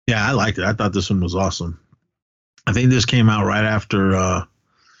 Yeah, I liked it. I thought this one was awesome. I think this came out right after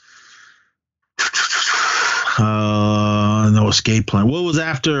no Escape Plan. What was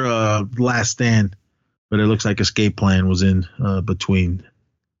after Last Stand? But it looks like Escape Plan was in between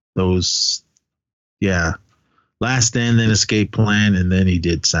those. Yeah, Last Stand, then Escape Plan, and then he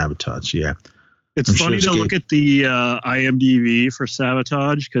did Sabotage. Yeah. It's funny to look at the IMDb for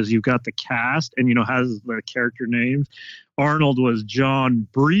Sabotage because you've got the cast and, has the character names. Arnold was John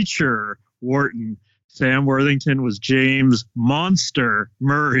Breacher Wharton. Sam Worthington was James Monster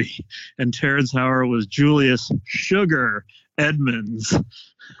Murray. And Terrence Howard was Julius Sugar Edmonds.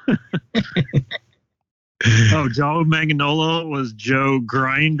 Joe Manganiello was Joe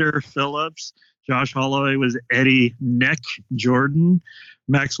Grinder Phillips. Josh Holloway was Eddie Neck Jordan.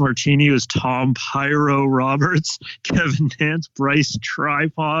 Max Martini was Tom Pyro Roberts. Kevin Nance, Bryce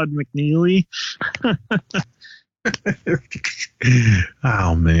Tripod McNeely.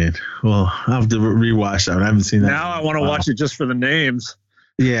 Oh man! Well, I'll have to rewatch that. I haven't seen that. Now I want to watch it just for the names.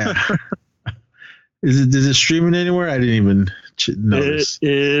 Yeah. Is it streaming anywhere? I didn't even notice. It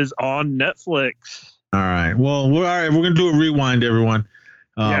is on Netflix. All right. Well, we're all right. We're gonna do a rewind, everyone.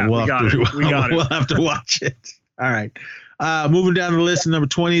 We got it. We'll have to watch it. All right. Moving down the list, number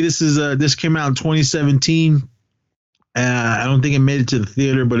 20. This came out in 2017. I don't think it made it to the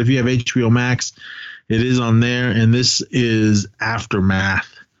theater, but if you have HBO Max, it is on there. And this is Aftermath.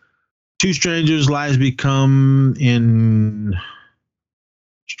 Two strangers' lives become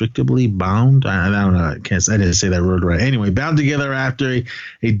inextricably bound. I don't know. I didn't say that word right. Anyway, bound together after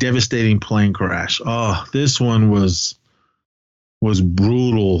a devastating plane crash. Oh, this one was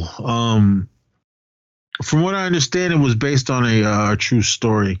brutal. From what I understand, it was based on a true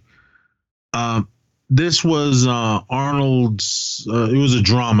story. This was Arnold's. It was a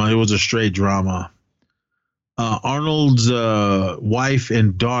drama. It was a straight drama. Arnold's wife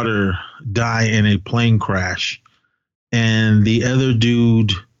and daughter die in a plane crash, and the other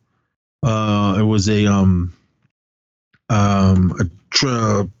dude, it was a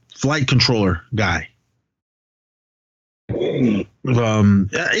flight controller guy. It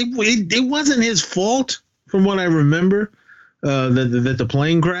wasn't his fault, from what I remember. That the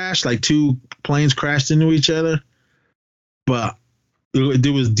plane crashed, like two planes crashed into each other, but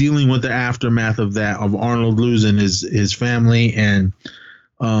it was dealing with the aftermath of that, of Arnold losing his family, and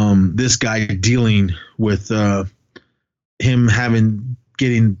this guy dealing with him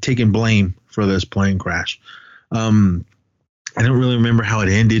taking blame for this plane crash. I don't really remember how it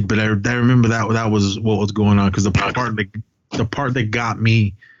ended, but I remember that was what was going on, because the part that got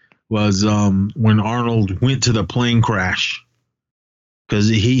me was when Arnold went to the plane crash, because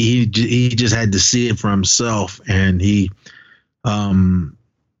he just had to see it for himself, and he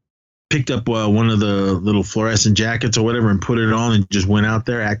picked up one of the little fluorescent jackets or whatever and put it on and just went out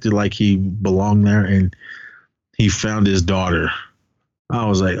there, acted like he belonged there, and he found his daughter. I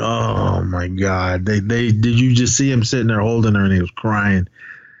was like, oh my God! Did you just see him sitting there holding her and he was crying?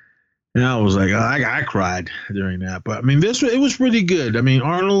 And I was like, I cried during that. But I mean, it was pretty good. I mean,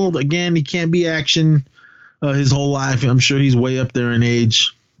 Arnold, again, he can't be action his whole life. I'm sure he's way up there in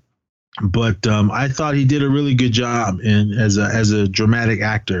age. But I thought he did a really good job as a dramatic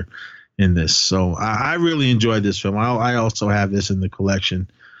actor in this. So I really enjoyed this film. I also have this in the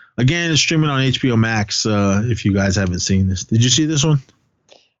collection. Again, it's streaming on HBO Max. If you guys haven't seen this, did you see this one?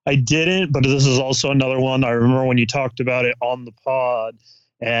 I didn't, but this is also another one. I remember when you talked about it on the pod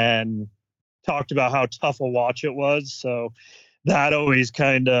and talked about how tough a watch it was. So that always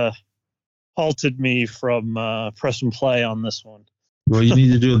kind of halted me from pressing play on this one. Well, you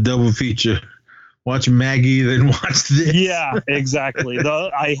need to do a double feature. Watch Maggie, then watch this. Yeah, exactly.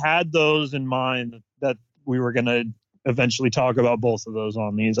 I had those in mind that we were going to eventually talk about both of those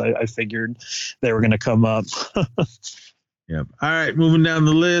on these. I figured they were going to come up. Yep. All right, moving down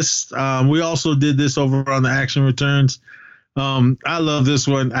the list. We also did this over on the Action Returns. I love this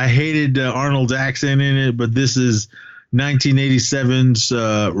one. I hated Arnold's accent in it, but this is 1987's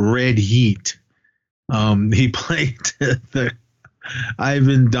Red Heat. He played the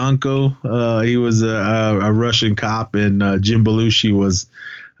Ivan Danko. He was a Russian cop, and Jim Belushi was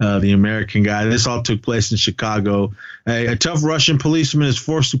the American guy. This all took place in Chicago. A tough Russian policeman is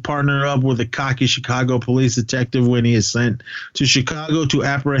forced to partner up with a cocky Chicago police detective when he is sent to Chicago to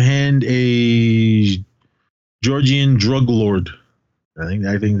apprehend a Georgian drug lord. I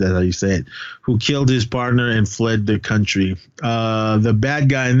think that's how you say it, who killed his partner and fled the country. The bad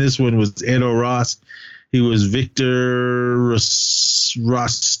guy in this one was Edo Ross. He was Victor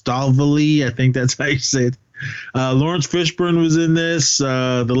Rostovali. I think that's how you say it. Lawrence Fishburne was in this.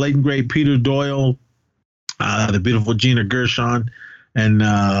 The late and great Peter Doyle, the beautiful Gina Gershon, and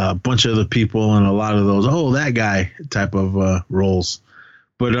a bunch of other people, and a lot of those, that guy type of roles.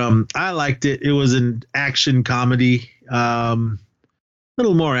 But I liked it. It was an action comedy, a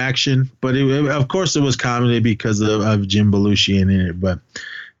little more action, but of course it was comedy because of Jim Belushi in it. But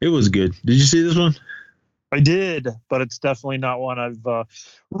it was good. Did you see this one? I did, but it's definitely not one I've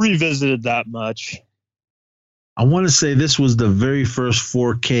revisited that much. I want to say this was the very first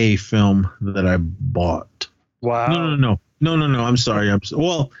 4K film that I bought. Wow. No. I'm sorry.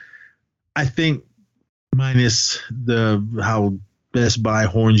 Well, I think minus how Best Buy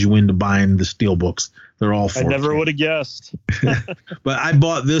horns you into buying the steelbooks. They're all 4K. I never would have guessed. But I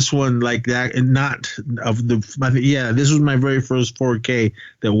bought this one like that, and not of the. This was my very first 4K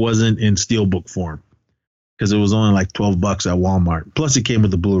that wasn't in steelbook form, because it was only like $12 at Walmart. Plus, it came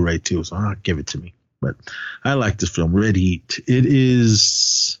with the Blu-ray too, so I'll give it to me. But I like this film, Red Heat. It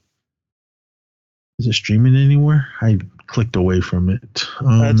is. Is it streaming anywhere? I clicked away from it.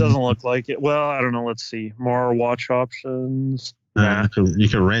 It doesn't look like it. Well, I don't know. Let's see. More watch options. You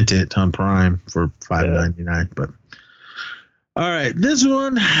can rent it on Prime for $5.99. But all right, this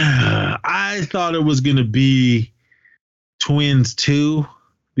one I thought it was gonna be Twins 2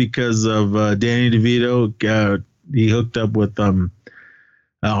 because of Danny DeVito. He hooked up with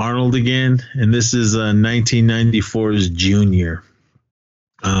Arnold again, and this is 1994's Junior.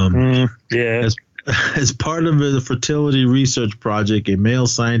 As part of a fertility research project, a male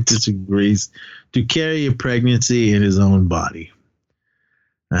scientist agrees to carry a pregnancy in his own body.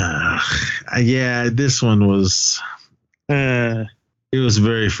 This one was. It was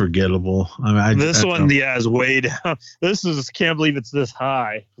very forgettable. I mean, is way down. Can't believe it's this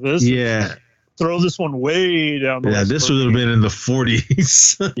high. Throw this one way down. This would have been in the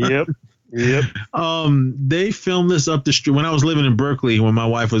 40s. Yep. They filmed this up the street when I was living in Berkeley. When my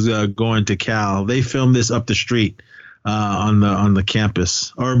wife was going to Cal, they filmed this up the street on the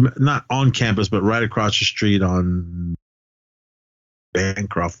campus, or not on campus, but right across the street on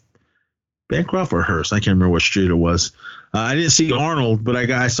Bancroft or Hearst. I can't remember what street it was. I didn't see Arnold, but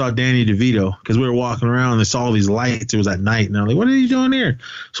I saw Danny DeVito because we were walking around and I saw all these lights. It was at night, and I'm like, "What are you doing here?"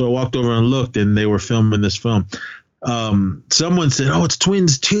 So I walked over and looked, and they were filming this film. Someone said, "Oh, it's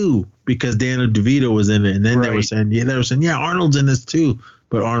Twins 2 because Danny DeVito was in it," and then they were saying, "Yeah, Arnold's in this too,"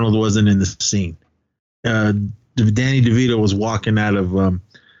 but Arnold wasn't in the scene. Danny DeVito was walking out of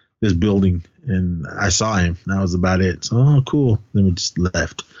this building, and I saw him. That was about it. So, oh, cool. Then we just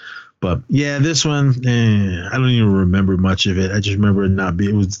left. But yeah, this one, I don't even remember much of it. I just remember it not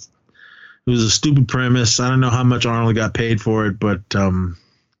being. It was a stupid premise. I don't know how much Arnold got paid for it, but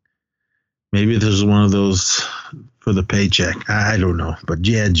maybe this was one of those for the paycheck. I don't know, but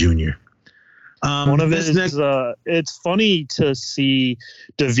yeah, Junior. One of his it's funny to see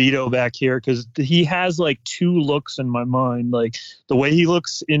DeVito back here because he has like two looks in my mind, like the way he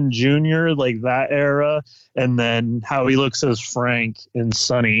looks in Junior, like that era, and then how he looks as Frank in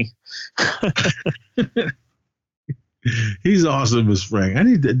Sunny. He's awesome as Frank.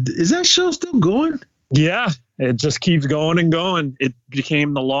 Is that show still going? Yeah, it just keeps going and going. It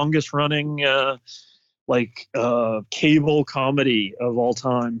became the longest running cable comedy of all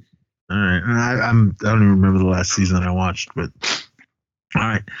time. All right, I don't even remember the last season I watched, but all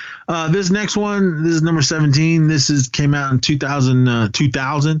right. This next one, this is number 17. Came out in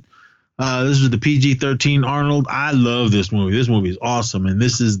 2000. This is the PG-13 Arnold. I love this movie. This movie is awesome, and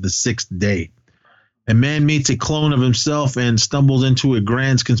this is The Sixth Day. A man meets a clone of himself and stumbles into a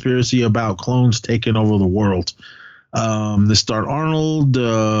grand conspiracy about clones taking over the world. This starred Arnold,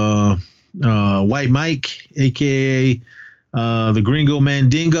 White Mike, a.k.a. The Gringo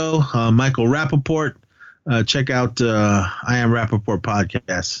Mandingo, Michael Rappaport. Check out I Am Rappaport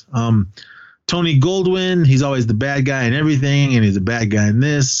podcast. Tony Goldwyn, he's always the bad guy in everything, and he's a bad guy in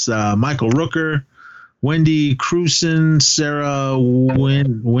this. Michael Rooker, Wendy Crewson, Sarah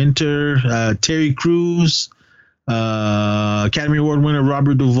Winter, Terry Crews, Academy Award winner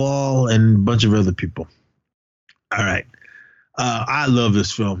Robert Duvall, and a bunch of other people. All right. I love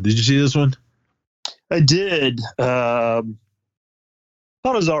this film. Did you see this one? I did. Thought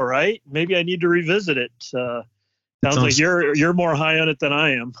it was all right. Maybe I need to revisit it. Sounds like you're more high on it than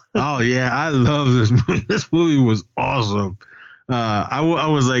I am. Oh yeah, I love this movie. This movie was awesome. I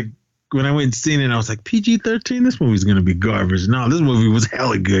was like, when I went and seen it, I was like, PG-13. This movie's gonna be garbage. No, this movie was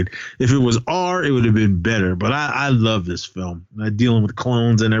hella good. If it was R, it would have been better. But I love this film. Dealing with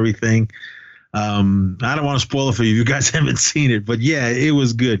clones and everything. I don't want to spoil it for you if you guys haven't seen it, but yeah, it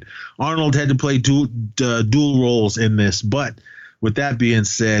was good. Arnold had to play dual roles in this, but with that being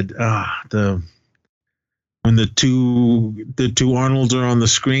said, when the two Arnolds are on the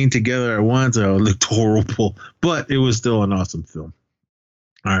screen together at once, it looked horrible, but it was still an awesome film.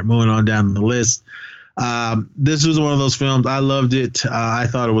 All right, moving on down the list. This was one of those films. I loved it. I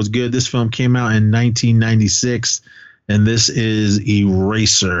thought it was good. This film came out in 1996, and this is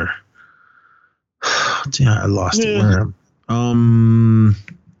Eraser. Yeah, I lost it. I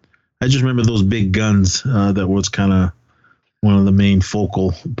just remember those big guns. That was kind of one of the main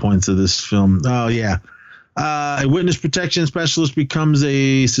focal points of this film. Oh yeah, a witness protection specialist becomes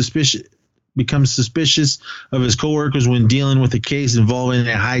suspicious of his coworkers when dealing with a case involving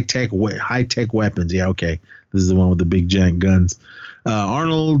high tech weapons. Yeah, okay, this is the one with the big giant guns.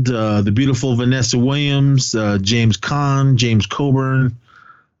 Arnold, the beautiful Vanessa Williams, James Caan, James Coburn.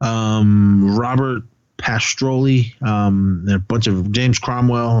 Robert Pastrolli, and a bunch of James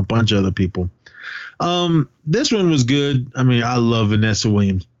Cromwell, a bunch of other people. This one was good. I mean, I love Vanessa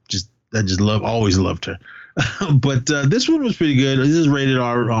Williams. Always loved her. But this one was pretty good. This is rated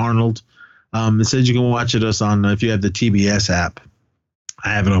R Arnold. It says you can watch it on if you have the TBS app. I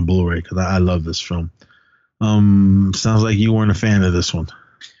have it on Blu-ray because I love this film. Sounds like you weren't a fan of this one.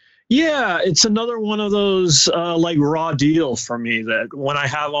 Yeah, it's another one of those like raw deals for me that when I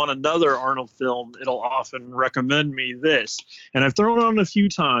have on another Arnold film, it'll often recommend me this, and I've thrown it on a few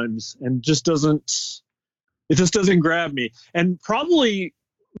times and it just doesn't grab me. And probably,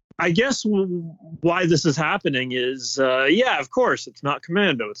 I guess why this is happening is, yeah, of course, it's not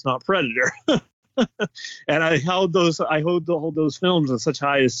Commando, it's not Predator. And I hold those films in such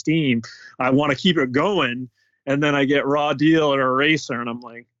high esteem. I want to keep it going, and then I get Raw Deal or Eraser, and I'm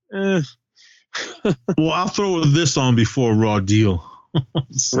like, eh. Well, I'll throw this on before Raw Deal.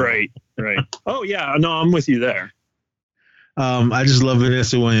 So. Right. Oh yeah, no, I'm with you there. I just love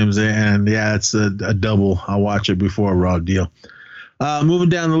Vanessa Williams, and yeah, it's a double. I'll watch it before Raw Deal. Moving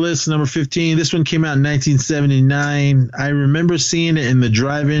down the list, number 15. This one came out in 1979. I remember seeing it in the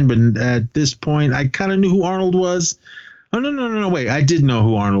drive-in, but at this point, I kind of knew who Arnold was. Oh, no, wait. I did know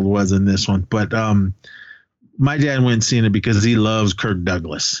who Arnold was in this one, but my dad went and seen it because he loves Kirk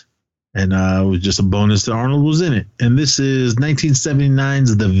Douglas. And it was just a bonus that Arnold was in it. And this is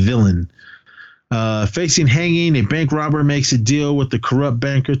 1979's The Villain. Facing hanging, a bank robber makes a deal with the corrupt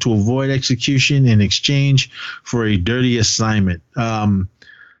banker to avoid execution in exchange for a dirty assignment.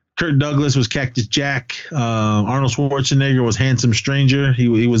 Kirk Douglas was Cactus Jack. Arnold Schwarzenegger was Handsome Stranger.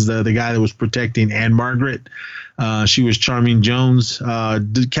 He was the guy that was protecting Anne Margaret. She was Charming Jones.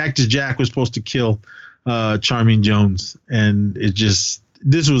 Cactus Jack was supposed to kill Charming Jones. And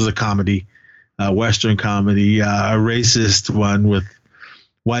this was a comedy, Western comedy, a racist one with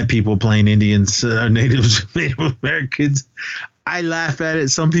white people playing Indians, Native Americans. I laugh at it.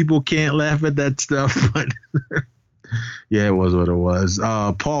 Some people can't laugh at that stuff, but yeah, it was what it was.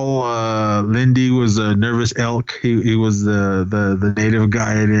 Paul Lindy was a nervous elk. He was the native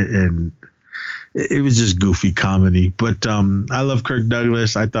guy in it, and it was just goofy comedy. But I love Kirk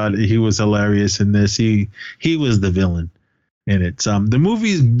Douglas. I thought he was hilarious in this. He was the villain in it. The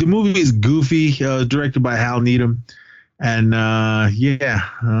movie is goofy, directed by Hal Needham. And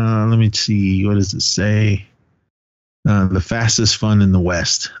let me see. What does it say? The fastest fun in the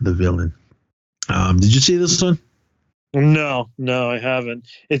West, The Villain. Did you see this one? No, I haven't.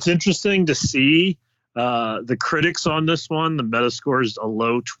 It's interesting to see the critics on this one. The Metascore is a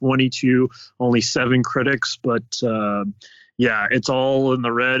low 22, only 7 critics. But yeah, it's all in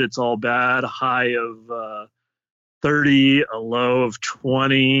the red. It's all bad. A high of 30, a low of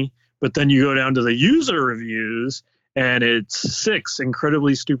 20. But then you go down to the user reviews, and it's 6,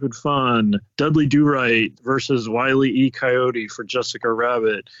 incredibly stupid fun. Dudley Do-Right versus Wile E. Coyote for Jessica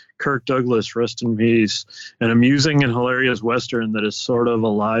Rabbit. Kirk Douglas, rest in peace. An amusing and hilarious Western that is sort of a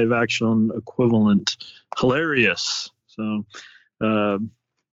live-action equivalent. Hilarious. So I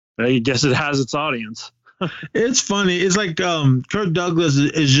guess it has its audience. It's funny. It's like Kirk Douglas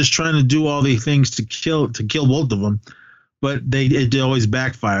is just trying to do all these things to kill both of them, but it always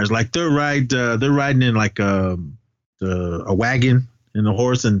backfires. Like they're riding in like a wagon and a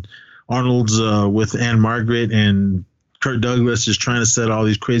horse, and Arnold's with Anne Margaret, and Kirk Douglas is trying to set all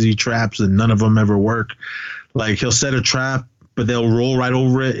these crazy traps, and none of them ever work. Like he'll set a trap, but they'll roll right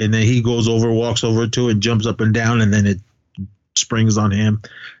over it, and then he goes over, walks over to it, jumps up and down, and then it springs on him.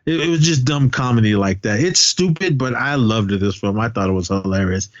 It was just dumb comedy like that. It's stupid, but I loved it, this film. I thought it was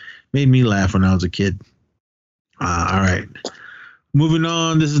hilarious. Made me laugh when I was a kid. All right. Moving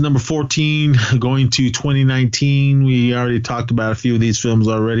on, this is number 14, going to 2019. We already talked about a few of these films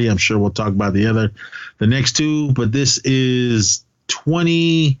already. I'm sure we'll talk about the next two, but this is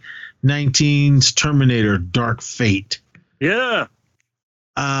 2019's Terminator Dark Fate. Yeah.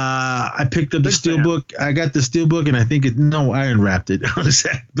 I picked up the Steelbook. I got the Steelbook, and I think I unwrapped it,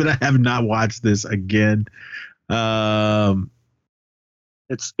 but I have not watched this again.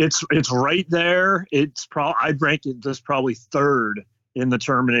 It's right there. I'd rank it this probably 3rd in the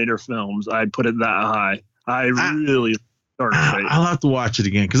Terminator films. I'd put it that high. I'll have to watch it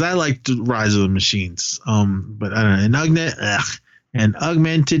again because I like the Rise of the Machines. But I don't know. An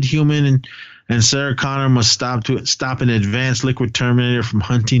augmented human and Sarah Connor must stop an advanced liquid Terminator from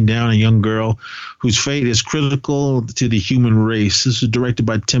hunting down a young girl whose fate is critical to the human race. This is directed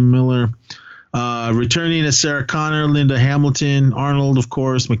by Tim Miller. Returning as Sarah Connor, Linda Hamilton, Arnold, of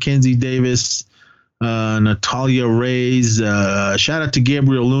course, Mackenzie Davis, Natalia Reyes. Shout out to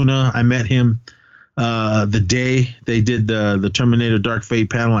Gabriel Luna. I met him the day they did the Terminator Dark Fate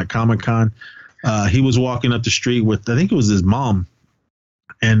panel at Comic-Con. He was walking up the street with, I think it was his mom.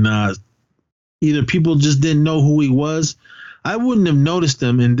 And either people just didn't know who he was. I wouldn't have noticed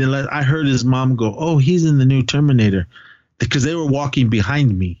him. And then I heard his mom go, "Oh, he's in the new Terminator," because they were walking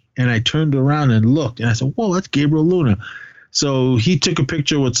behind me. And I turned around and looked, and I said, "Whoa, that's Gabriel Luna." So he took a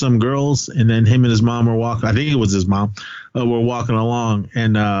picture with some girls, and then him and his mom were walking. I think it was his mom. Were walking along,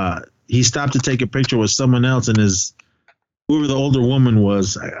 and he stopped to take a picture with someone else, and whoever the older woman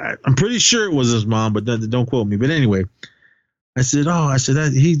was, I'm pretty sure it was his mom, but don't quote me. But anyway, I said, I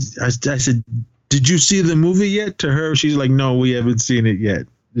said, did you see the movie yet? To her, she's like, no, we haven't seen it yet.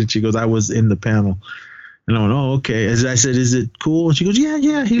 And she goes, I was in the panel. And I went, oh, okay. As I said, is it cool? And she goes,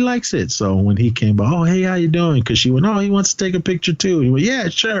 yeah, he likes it. So when he came by, oh, hey, how you doing? Because she went, oh, he wants to take a picture too. He went, yeah,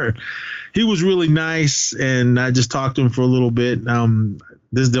 sure. He was really nice, and I just talked to him for a little bit.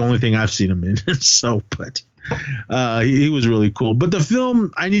 This is the only thing I've seen him in. So, but he was really cool. But the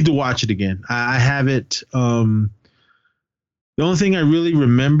film, I need to watch it again. I have it. The only thing I really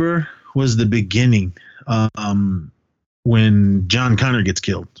remember was the beginning, when John Connor gets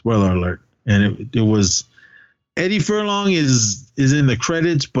killed. Spoiler alert. And it was Eddie Furlong is in the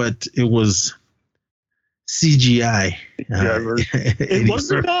credits, but it was CGI. It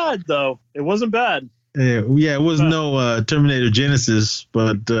wasn't bad though. It wasn't bad. Yeah, it was no Terminator Genesis,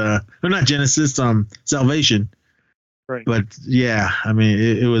 but or not Genesis, Salvation. Right. But yeah, I mean,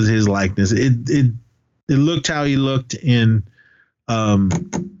 it was his likeness. It looked how he looked in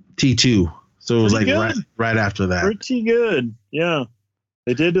T2. So it was pretty like right after that. Pretty good. Yeah.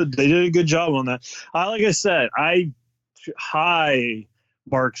 They did a good job on that. Like I said, high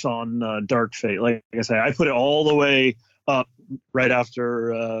marks on Dark Fate. Like I said, I put it all the way up right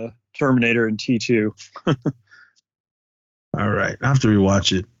after Terminator and T2. All right, I have to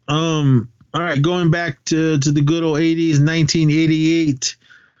rewatch it. All right, going back to the good old 80s, 1988.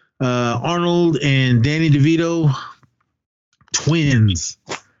 Arnold and Danny DeVito, twins.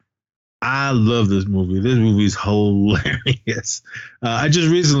 I love this movie. This movie's hilarious. I just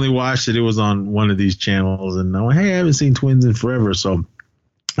recently watched it. It was on one of these channels, and I went, hey, I haven't seen Twins in forever, so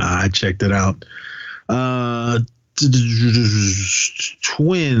I checked it out.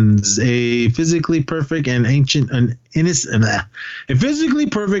 Twins, a physically perfect and a physically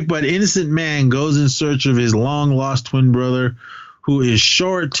perfect but innocent man goes in search of his long-lost twin brother, who is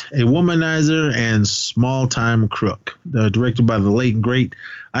short, a womanizer, and small-time crook. Directed by the late and great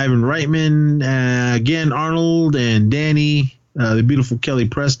Ivan Reitman. Again, Arnold and Danny, the beautiful Kelly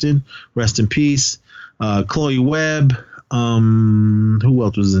Preston, rest in peace. Chloe Webb. Who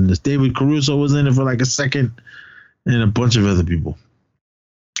else was in this? David Caruso was in it for like a second, and a bunch of other people.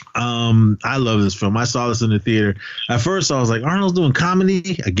 I love this film. I saw this in the theater. At first, I was like, Arnold's doing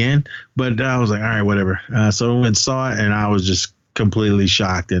comedy again, but I was like, all right, whatever. So I went and saw it, and I was just completely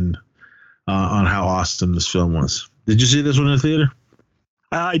shocked on how awesome this film was. Did you see this one in the theater?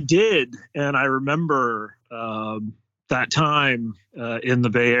 I did, and I remember that time in the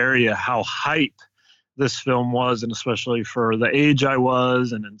Bay Area, how hype this film was, and especially for the age I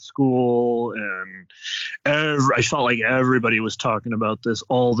was and in school, and I felt like everybody was talking about this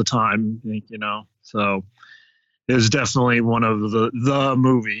all the time, you know. So it was definitely one of the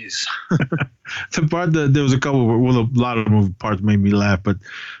movies. The part that there was a lot of movie parts made me laugh, but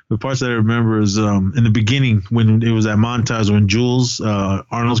the parts that I remember is in the beginning when it was that montage when Jules,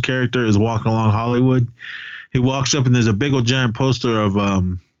 Arnold's character, is walking along Hollywood. He walks up and there's a big old giant poster of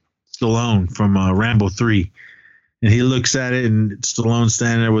Stallone from Rambo 3. And he looks at it, and Stallone's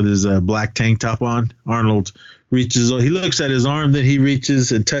standing there with his black tank top on. Arnold he looks at his arm, then he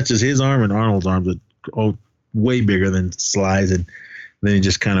reaches and touches his arm, and Arnold's arms are way bigger than Sly's, and then he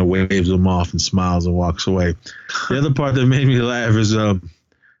just kind of waves them off and smiles and walks away. The other part that made me laugh is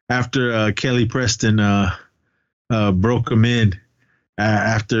after Kelly Preston broke him in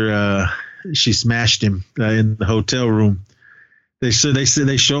after she smashed him in the hotel room. They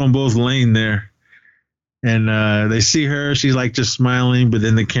show them both laying there, and they see her. She's like just smiling, but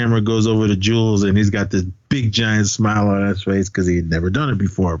then the camera goes over to Jules, and he's got this big giant smile on his face because he had never done it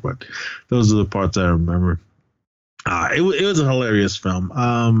before. But those are the parts I remember. It was a hilarious film.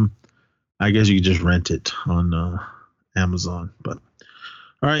 I guess you could just rent it on Amazon. But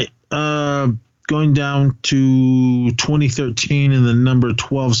all right, going down to 2013 in the number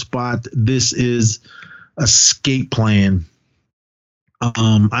 12 spot. This is Escape Plan.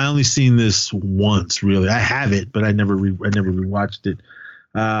 I only seen this once, really. I have it, but I never rewatched it.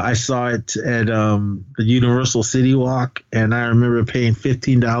 I saw it at the Universal City Walk, and I remember paying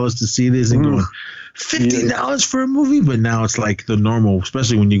 $15 to see this and going, $15 for a movie? But now it's like the normal,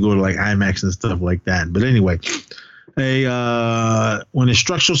 especially when you go to like IMAX and stuff like that. But anyway, when a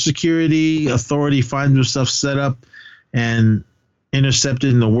structural security authority finds himself set up and intercepted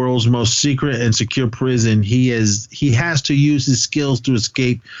in the world's most secret and secure prison, he has to use his skills to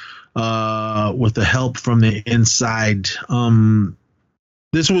escape with the help from the inside.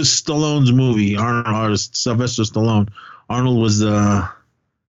 This was Stallone's movie. Sylvester Stallone. Arnold was the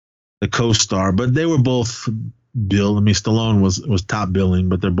co-star, but they were both billed. I mean, Stallone was top billing,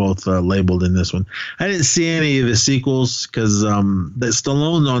 but they're both labeled in this one. I didn't see any of the sequels because the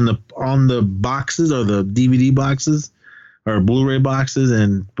Stallone on the boxes or the DVD boxes or Blu-ray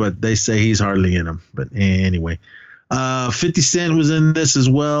boxes, but they say he's hardly in them. But anyway, 50 Cent was in this as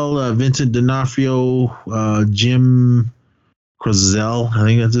well. Vincent D'Onofrio, Jim Caviezel, I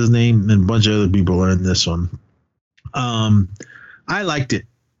think that's his name, and a bunch of other people are in this one. I liked it.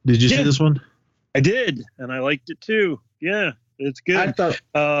 Did you see this one? I did, and I liked it too. Yeah, it's good.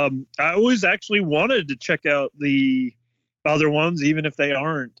 I always actually wanted to check out the other ones, even if they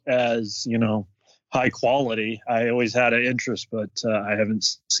aren't as, high quality. I always had an interest, but I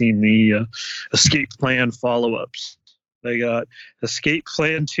haven't seen the Escape Plan follow-ups. They got Escape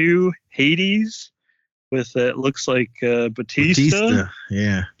Plan 2, Hades, with it looks like Batista.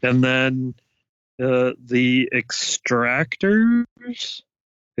 Yeah. And then the Extractors.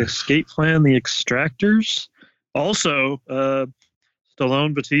 Escape Plan, the Extractors. Also,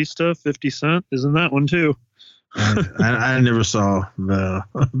 Stallone, Batista, 50 Cent is in that one too. I never saw the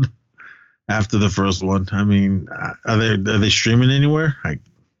after the first one. I mean, are they streaming anywhere?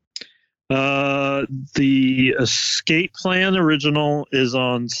 The Escape Plan original is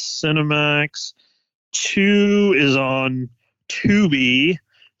on Cinemax. 2 is on Tubi,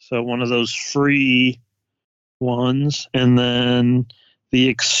 so one of those free ones, and then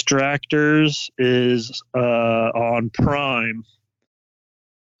the Extractors is on Prime.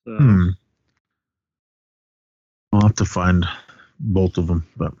 So. I'll have to find both of them,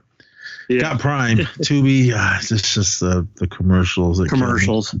 but got Prime. Tubi, it's just the commercials.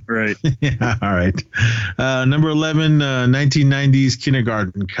 Commercials, right. Yeah, all right. Number 11, 1990s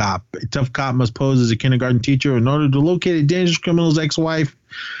Kindergarten Cop. A tough cop must pose as a kindergarten teacher in order to locate a dangerous criminal's ex-wife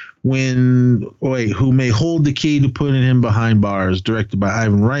who may hold the key to putting him behind bars. Directed by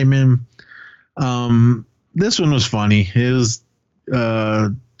Ivan Reitman. This one was funny. It was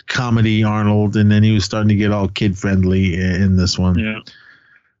comedy Arnold, and then he was starting to get all kid-friendly in this one. Yeah.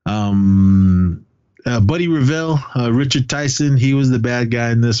 Buddy Revell, Richard Tyson, he was the bad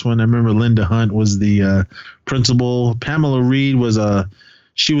guy in this one. I remember Linda Hunt was the principal. Pamela Reed was a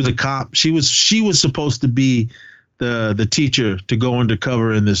cop. She was supposed to be the teacher to go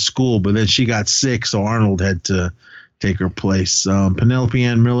undercover in this school, but then she got sick, so Arnold had to take her place. Penelope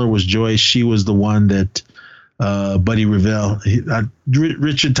Ann Miller was Joyce. She was the one that Buddy Revell.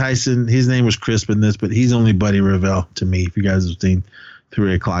 Richard Tyson, his name was Crisp in this, but he's only Buddy Revell to me, if you guys have seen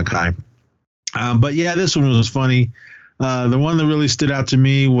 3 O'Clock High. But yeah, this one was funny. The one that really stood out to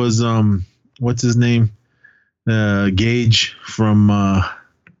me was what's his name? Gage from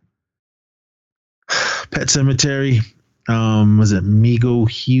Pet Sematary. Was it Migo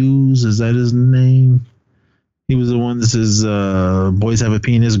Hughes? Is that his name? He was the one that says boys have a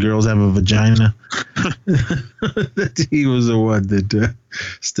penis, girls have a vagina. He was the one that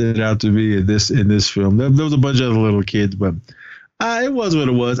stood out to me in this film. There was a bunch of other little kids, but it was what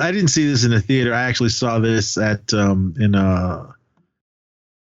it was. I didn't see this in a theater. I actually saw this we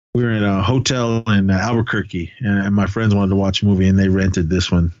were in a hotel in Albuquerque, and my friends wanted to watch a movie, and they rented this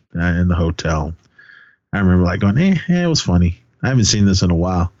one in the hotel. I remember going, it was funny. I haven't seen this in a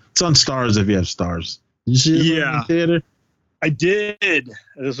while. It's on Stars if you have Stars. Did you see it in the theater? I did.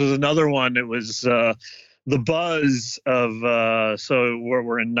 This was another one. It was the buzz of so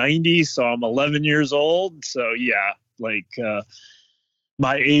we're in 90, so I'm 11 years old. So yeah,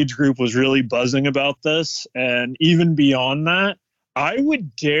 my age group was really buzzing about this, and even beyond that, I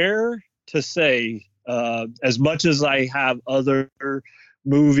would dare to say, as much as I have other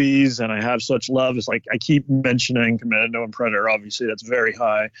movies and I have such love, it's I keep mentioning Commando and Predator. Obviously, that's very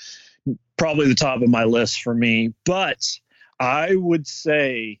high, probably the top of my list for me. But I would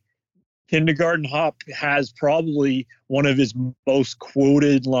say Kindergarten Cop has probably one of his most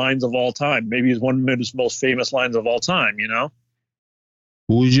quoted lines of all time. Maybe it's one of his most famous lines of all time,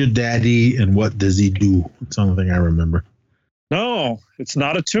 Who's your daddy and what does he do? It's the only thing I remember. No, it's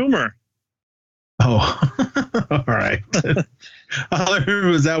not a tumor. Oh, all right. All I remember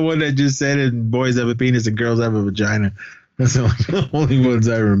was that one that just said it, boys have a penis and girls have a vagina. That's the only ones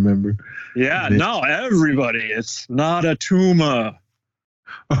I remember. Yeah, no, everybody. It's not a tumor.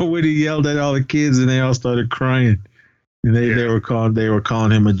 Oh, when he yelled at all the kids and they all started crying. And they were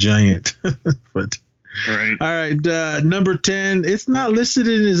calling him a giant. But right. All right, number 10. It's not listed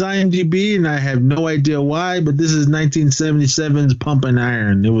in his IMDb, and I have no idea why, but this is 1977's Pumping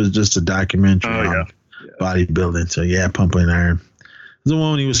Iron. It was just a documentary on bodybuilding. So, yeah, Pumping Iron. The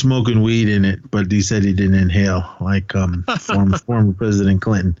one when he was smoking weed in it, but he said he didn't inhale, like former President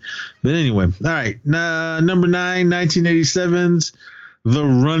Clinton. But anyway, all right. Number 9, 1987's The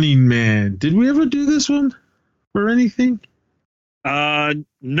Running Man. Did we ever do this one or anything?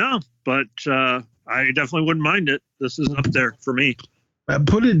 No, but I definitely wouldn't mind it. This is up there for me. I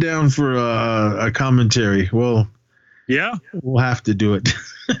put it down for a commentary. Well, yeah, we'll have to do it.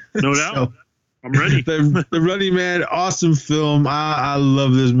 No doubt. So, I'm ready. The Running Man, awesome film. I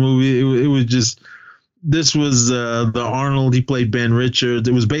love this movie. It was just, this was the Arnold. He played Ben Richards.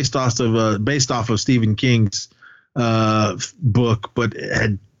 It was based off of Stephen King's book, but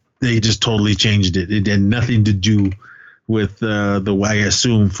they just totally changed it. It had nothing to do with the way I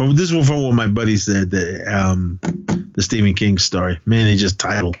assume. This was from what my buddy said, the Stephen King story. Man, they just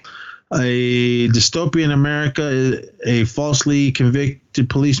titled. A dystopian America, a falsely convicted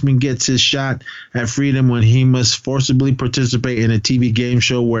policeman gets his shot at freedom when he must forcibly participate in a TV game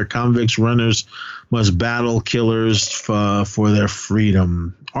show where convicts runners must battle killers for their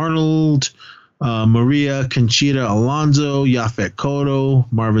freedom. Arnold, Maria Conchita Alonso, Yaphet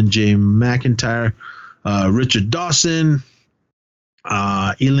Kotto, Marvin J. McIntyre, Richard Dawson,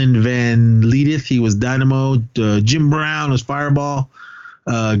 Elin Van Liedith, he was Dynamo, Jim Brown was Fireball,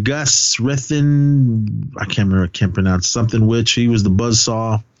 Gus Rethin, I can't pronounce something which, he was the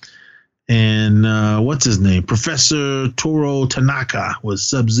Buzzsaw, and what's his name? Professor Toru Tanaka was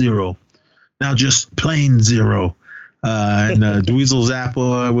Sub-Zero, now just plain Zero, and Dweezil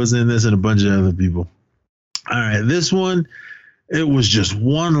Zappa was in this and a bunch of other people. All right, this one, it was just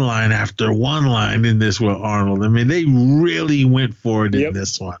one line after one line in this with Arnold. I mean, they really went for it in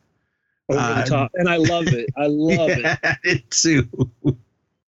this one. Over the top. And I love it. I love it too.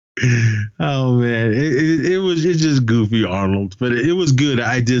 Oh man, it's just goofy Arnold, but it was good.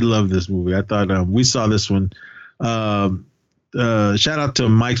 I did love this movie. I thought we saw this one. Shout out to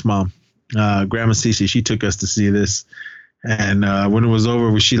Mike's mom, Grandma Cece. She took us to see this, and when it was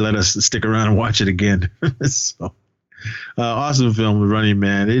over, she let us stick around and watch it again. So awesome film, The Running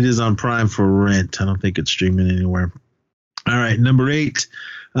Man. It is on Prime for rent. I don't think it's streaming anywhere. All right, number 8.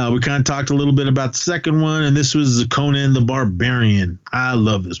 We kind of talked a little bit about the second one, and this was Conan the Barbarian. I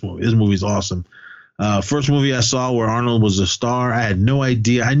love this movie. This movie's awesome. First movie I saw where Arnold was a star. I had no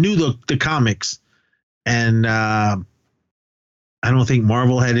idea. I knew the comics, and I don't think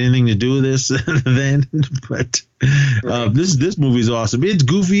Marvel had anything to do with this then. But this movie's awesome. It's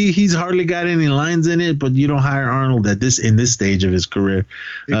goofy. He's hardly got any lines in it, but you don't hire Arnold in this stage of his career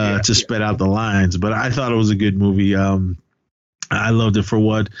to spit out the lines. But I thought it was a good movie. I loved it for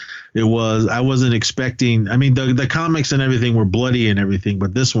what it was. I wasn't expecting. I mean, the comics and everything were bloody and everything,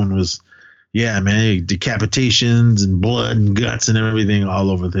 but this one was, yeah, man, decapitations and blood and guts and everything all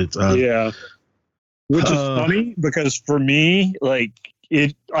over it. Which is funny because for me, like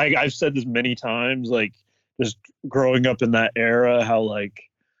I've said this many times, like just growing up in that era, how like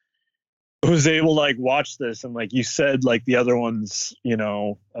I was able to like watch this and like you said, like the other ones,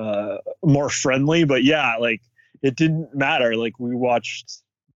 more friendly, but yeah, like it didn't matter. Like we watched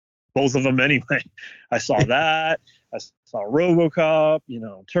both of them anyway. I saw that. I saw RoboCop,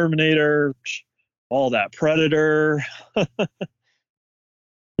 Terminator, all that, Predator.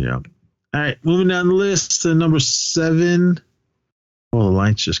 Yeah. All right, moving down the list to number 7. Oh, the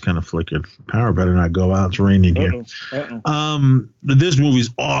lights just kind of flickered. Power better not go out. It's raining here. This movie's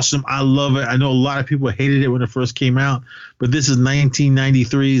awesome. I love it. I know a lot of people hated it when it first came out, but this is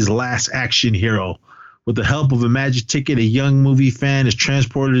 1993's Last Action Hero. With the help of a magic ticket, a young movie fan is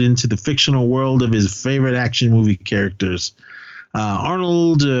transported into the fictional world of his favorite action movie characters.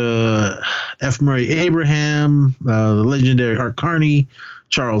 Arnold, F. Murray Abraham, the legendary Art Carney,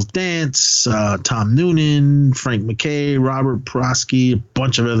 Charles Dance, Tom Noonan, Frank McKay, Robert Prosky, a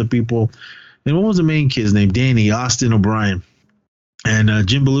bunch of other people. And what was the main kid's name? Danny Austin O'Brien. And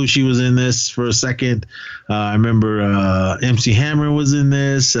Jim Belushi was in this for a second. I remember MC Hammer was in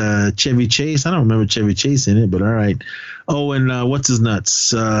this. Chevy Chase. I don't remember Chevy Chase in it, but all right. Oh, and what's his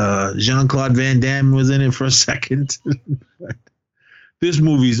nuts? Jean-Claude Van Damme was in it for a second. This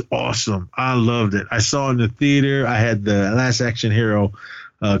movie's awesome. I loved it. I saw it in the theater. I had the Last Action Hero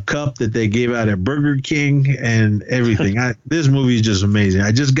cup that they gave out at Burger King and everything. This movie is just amazing.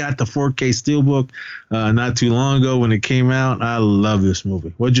 I just got the 4K Steelbook not too long ago when it came out. I love this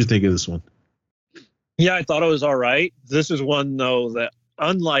movie. What'd you think of this one? Yeah, I thought it was all right. This is one, though, that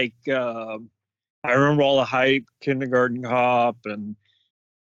unlike I remember all the hype, Kindergarten Cop and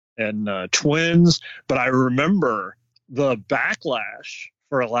Twins, but I remember the backlash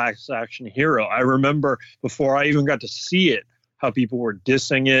for a Last Action Hero. I remember before I even got to see it, how people were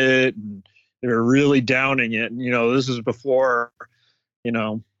dissing it and they were really downing it. And, this is before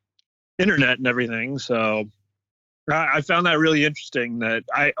internet and everything. So I found that really interesting, that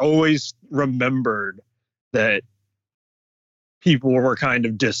I always remembered that people were kind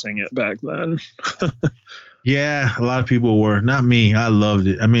of dissing it back then. Yeah, a lot of people were. Not me. I loved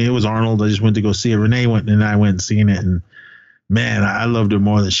it. I mean, it was Arnold. I just went to go see it. Renee went and I went and seen it, and man, I loved it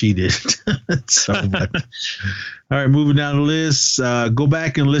more than she did. So much. All right, moving down the list. Go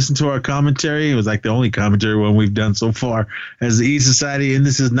back and listen to our commentary. It was like the only commentary one we've done so far as the E Society, and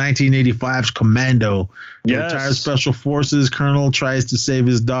this is 1985's Commando. Yes. Retired Special Forces colonel tries to save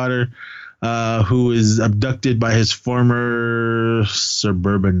his daughter, who is abducted by his former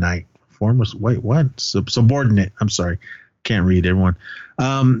suburbanite. Subordinate. I'm sorry. Can't read, everyone.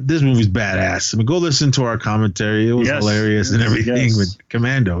 This movie's badass. I mean, go listen to our commentary. It was hilarious and everything with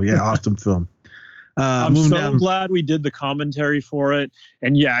Commando. Yeah, awesome film. I'm so glad we did the commentary for it.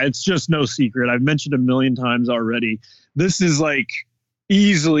 And yeah, it's just no secret. I've mentioned a million times already. This is like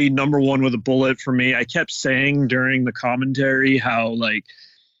easily number one with a bullet for me. I kept saying during the commentary how like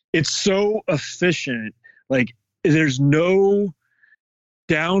it's so efficient. Like there's no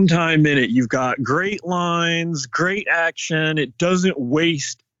downtime in it. You've got great lines, great action. It doesn't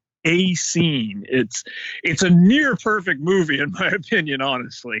waste a scene. It's a near perfect movie in my opinion,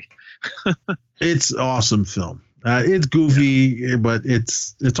 honestly. It's awesome film. It's goofy, but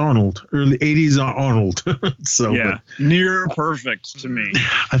it's Arnold. Early 80s Arnold. So yeah, near perfect to me.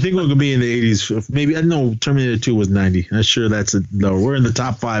 I think we're gonna be in the 80s. Maybe I know Terminator 2 was 90. I'm sure that's no. We're in the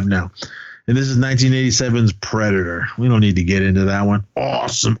top 5 now. And this is 1987's Predator. We don't need to get into that one.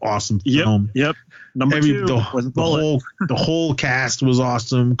 Awesome film. Yep. Number 2 the whole cast was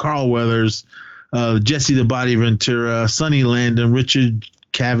awesome. Carl Weathers, Jesse the Body Ventura, Sonny Landham, Richard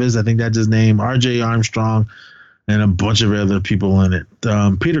Cavez, I think that's his name, R.J. Armstrong, and a bunch of other people in it.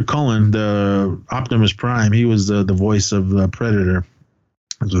 Peter Cullen, the Optimus Prime, he was the voice of the Predator.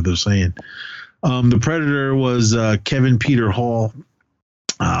 That's what they're saying. The Predator was Kevin Peter Hall.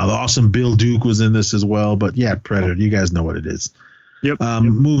 The awesome Bill Duke was in this as well. But yeah, Predator, you guys know what it is. Yep.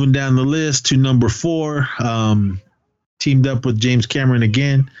 Moving down the list to number 4, teamed up with James Cameron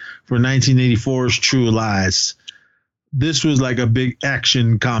again for 1984's True Lies. This was like a big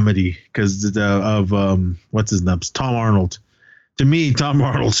action comedy because of what's his name? Tom Arnold. To me, Tom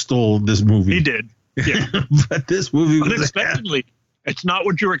Arnold stole this movie. He did. Yeah. But this movie was unexpectedly. It's not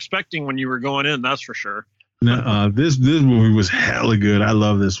what you were expecting when you were going in. That's for sure. No, this movie was hella good. I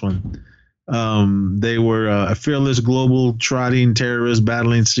love this one. They were a fearless global trotting terrorist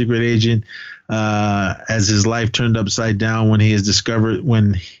battling secret agent as his life turned upside down when he discovers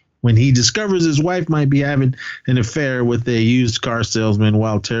his wife might be having an affair with a used car salesman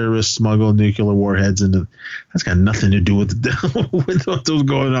while terrorists smuggle nuclear warheads into. That's got nothing to do with with what was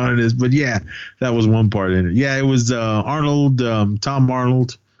going on in this, but yeah, that was one part in it. Yeah, it was Arnold, Tom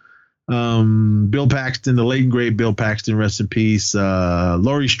Arnold, Bill Paxton, the late and great Bill Paxton, rest in peace.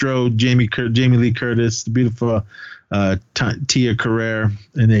 Laurie Strode, Jamie Lee Curtis, the beautiful Tia Carrere,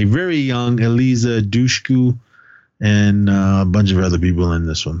 and a very young Eliza Dushku, and a bunch of other people in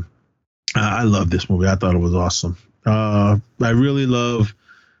this one. I love this movie. I thought it was awesome. I really love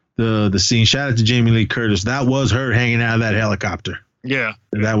the scene. Shout out to Jamie Lee Curtis. That was her hanging out of that helicopter. Yeah.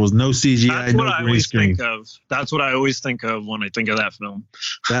 That was no CGI, That's no what I green always screen. think of. That's what I always think of when I think of that film.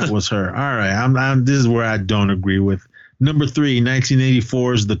 That was her. All right. This is where I don't agree with. Number 3,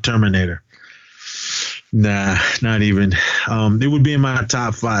 1984's The Terminator. Nah, not even. It would be in my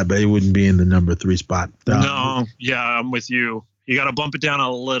top 5, but it wouldn't be in the number 3 spot. No, yeah, I'm with you. You got to bump it down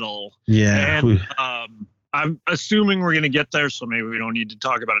a little. Yeah. And I'm assuming we're going to get there, so maybe we don't need to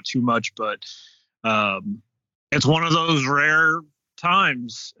talk about it too much, but it's one of those rare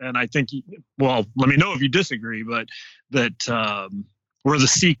times, and I think, well, let me know if you disagree, but that where the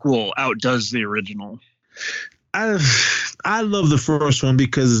sequel outdoes the original. I love the first one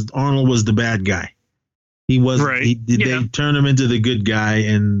because Arnold was the bad guy. He was right. They turned him into the good guy,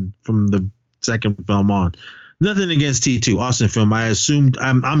 and from the second film on, nothing against T2, awesome film. I assumed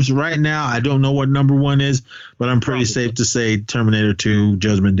I'm right now. I don't know what number 1 is, but I'm pretty safe to say Terminator 2: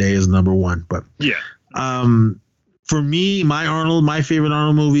 Judgment Day is number 1. But yeah, for me, my favorite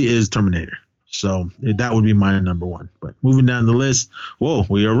Arnold movie is Terminator. So that would be my number 1. But moving down the list, whoa,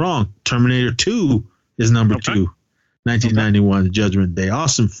 we are wrong. Terminator 2 is number 2. 1991, Judgment Day.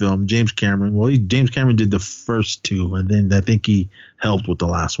 Awesome film. James Cameron. Well, James Cameron did the first 2, and then I think he helped with the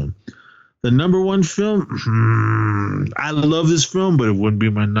last one. The number 1 film, I love this film, but it wouldn't be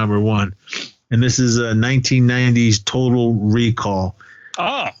my number 1. And this is a 1990s Total Recall.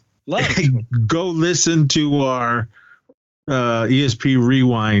 Love it. Go listen to our ESP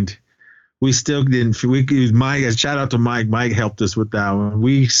Rewind we still didn't. Mike, shout out to Mike. Mike helped us with that one.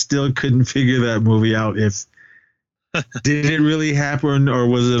 We still couldn't figure that movie out. If did it really happen, or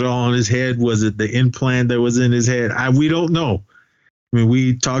was it all in his head? Was it the implant that was in his head? We don't know. I mean,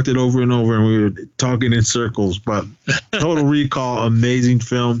 we talked it over and over, and we were talking in circles. But Total Recall, amazing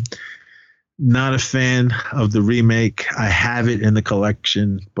film. Not a fan of the remake. I have it in the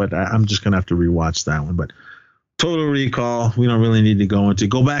collection, but I'm just gonna have to rewatch that one. But Total Recall, we don't really need to go into.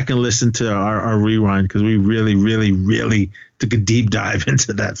 Go back and listen to our rewind, because we really, really, really took a deep dive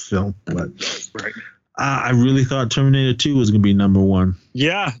into that film. But Right. I really thought Terminator 2 was going to be number one.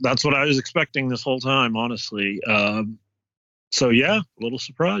 Yeah, that's what I was expecting this whole time, honestly. So yeah, a little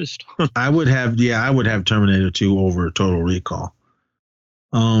surprised. I would have Terminator 2 over Total Recall.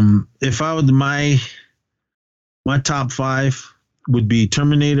 If I would, my top 5 would be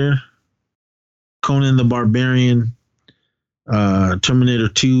Terminator, Conan the Barbarian, Terminator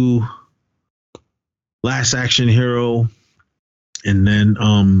 2, Last Action Hero, and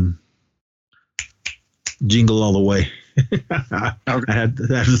then Jingle All the Way. I had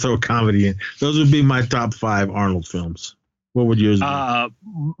to throw comedy in. Those would be my top 5 Arnold films. What would yours be?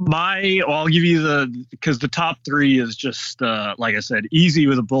 I'll give you because the top 3 is just, like I said, easy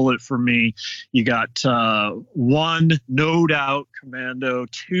with a bullet for me. You got 1, no doubt, Commando,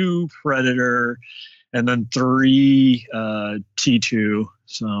 2, Predator, and then 3, T2.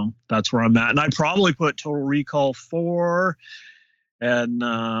 So that's where I'm at. And I'd probably put Total Recall 4. And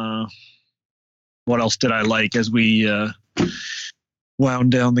what else did I like as we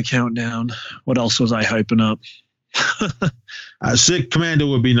wound down the countdown? What else was I hyping up? Commando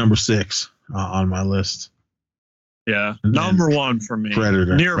would be number 6 on my list. Yeah, number 1 for me.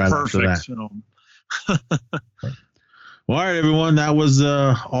 Predator, near right perfect film. Well, all right, everyone. That was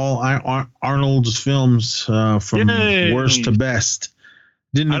all Arnold's films from worst to best.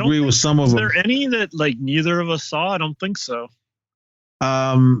 Didn't agree with some of them. Is there any that like neither of us saw? I don't think so.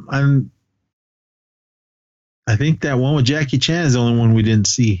 I think that one with Jackie Chan is the only one we didn't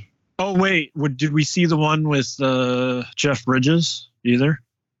see. Oh wait, did we see the one with Jeff Bridges either?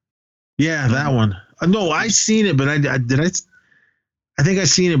 Yeah, that one. No, I seen it, but I think I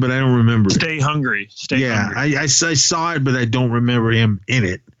seen it, but I don't remember. Stay Hungry. Hungry. I saw it, but I don't remember him in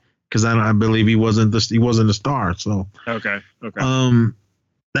it because I believe he wasn't a star. So okay.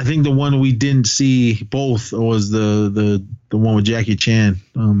 I think the one we didn't see both was the one with Jackie Chan.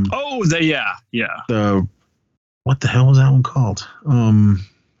 What the hell was that one called?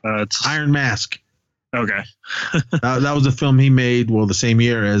 It's Iron Mask. Okay. that was a film he made. Well, the same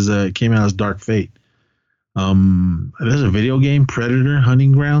year as it came out as Dark Fate. There's a video game, Predator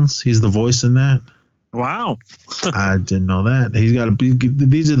Hunting Grounds. He's the voice in that. Wow. I didn't know that. He's got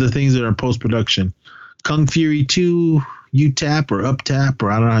these are the things that are post production. Kung Fury 2, UTAP or UpTap, or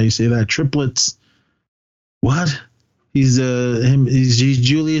I don't know how you say that. Triplets. What? He's he's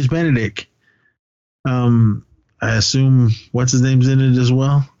Julius Benedict. I assume what's his name's in it as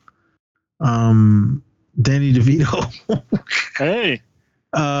well. Danny DeVito. Hey.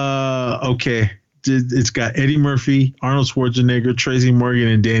 Okay. It's got Eddie Murphy, Arnold Schwarzenegger, Tracy Morgan,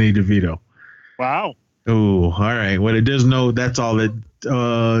 and Danny DeVito. Wow. Oh, all right. Well, it does know that's all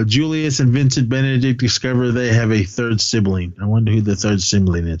that Julius and Vincent Benedict discover they have a third sibling. I wonder who the third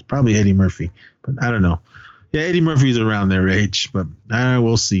sibling is. Probably Eddie Murphy, but I don't know. Yeah, Eddie Murphy's around their age, but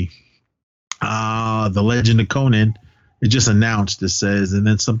we'll see. The Legend of Conan, it just announced, it says, and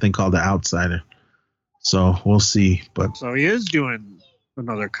then something called The Outsider. So we'll see. But so he is doing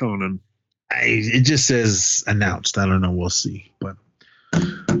another Conan. It just says announced. I don't know. We'll see. But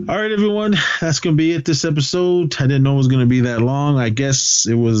all right, everyone, that's gonna be it this episode. I didn't know it was gonna be that long. I guess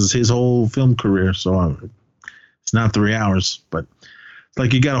it was his whole film career, so it's not 3 hours, but it's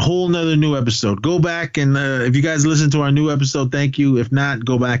like you got a whole nother new episode. Go back and if you guys listen to our new episode, thank you. If not,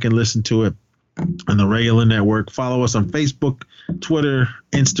 go back and listen to it on the regular network. Follow us on Facebook, Twitter,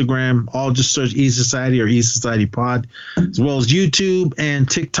 Instagram. All just search E Society or E Society Pod, as well as YouTube and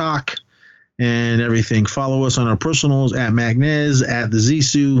TikTok and everything. Follow us on our personals at Magnez, at the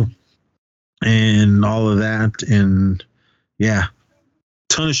Zissou, and all of that. And yeah,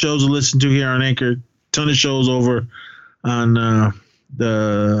 ton of shows to listen to here on Anchor. Ton of shows over on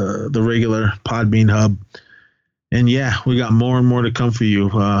the regular Podbean hub. And yeah, we got more and more to come for you.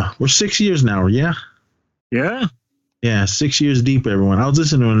 We're 6 years now, yeah? Yeah, 6 years deep, everyone. I was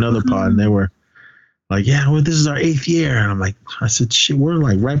listening to another pod, and they were like, yeah, well, this is our 8th year. And I said, shit, we're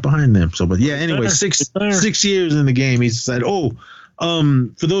like right behind them. So, but yeah, anyway, six years in the game. He said, for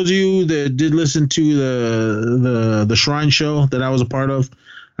those of you that did listen to the Shrine Show that I was a part of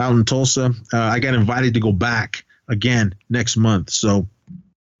out in Tulsa, I got invited to go back again next month. So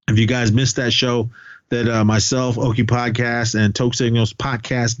If you guys missed that show that myself, Okie Podcast, and Toke Signals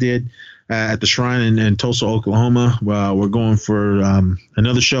Podcast did at the Shrine in Tulsa, Oklahoma, we're going for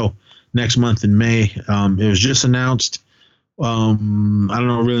another show next month in May. It was just announced. I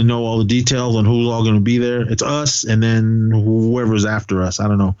don't really know all the details on who's all going to be there. It's us and then whoever's after us. I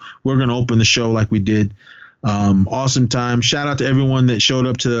don't know. We're going to open the show like we did. Awesome time. Shout out to everyone that showed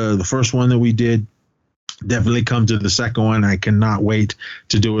up to the first one that we did. Definitely come to the second one. I cannot wait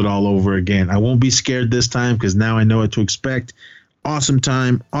to do it all over again. I won't be scared this time because now I know what to expect. Awesome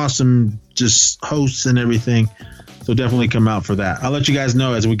time, awesome just hosts and everything. So definitely come out for that. I'll let you guys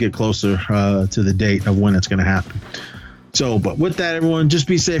know as we get closer to the date of when it's going to happen. So, but with that, everyone, just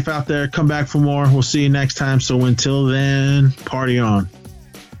be safe out there. Come back for more. We'll see you next time. So until then, party on.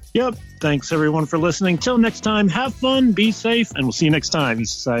 Yep. Thanks, everyone, for listening. Till next time, have fun, be safe, and we'll see you next time,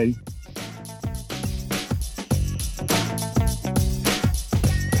 East Society.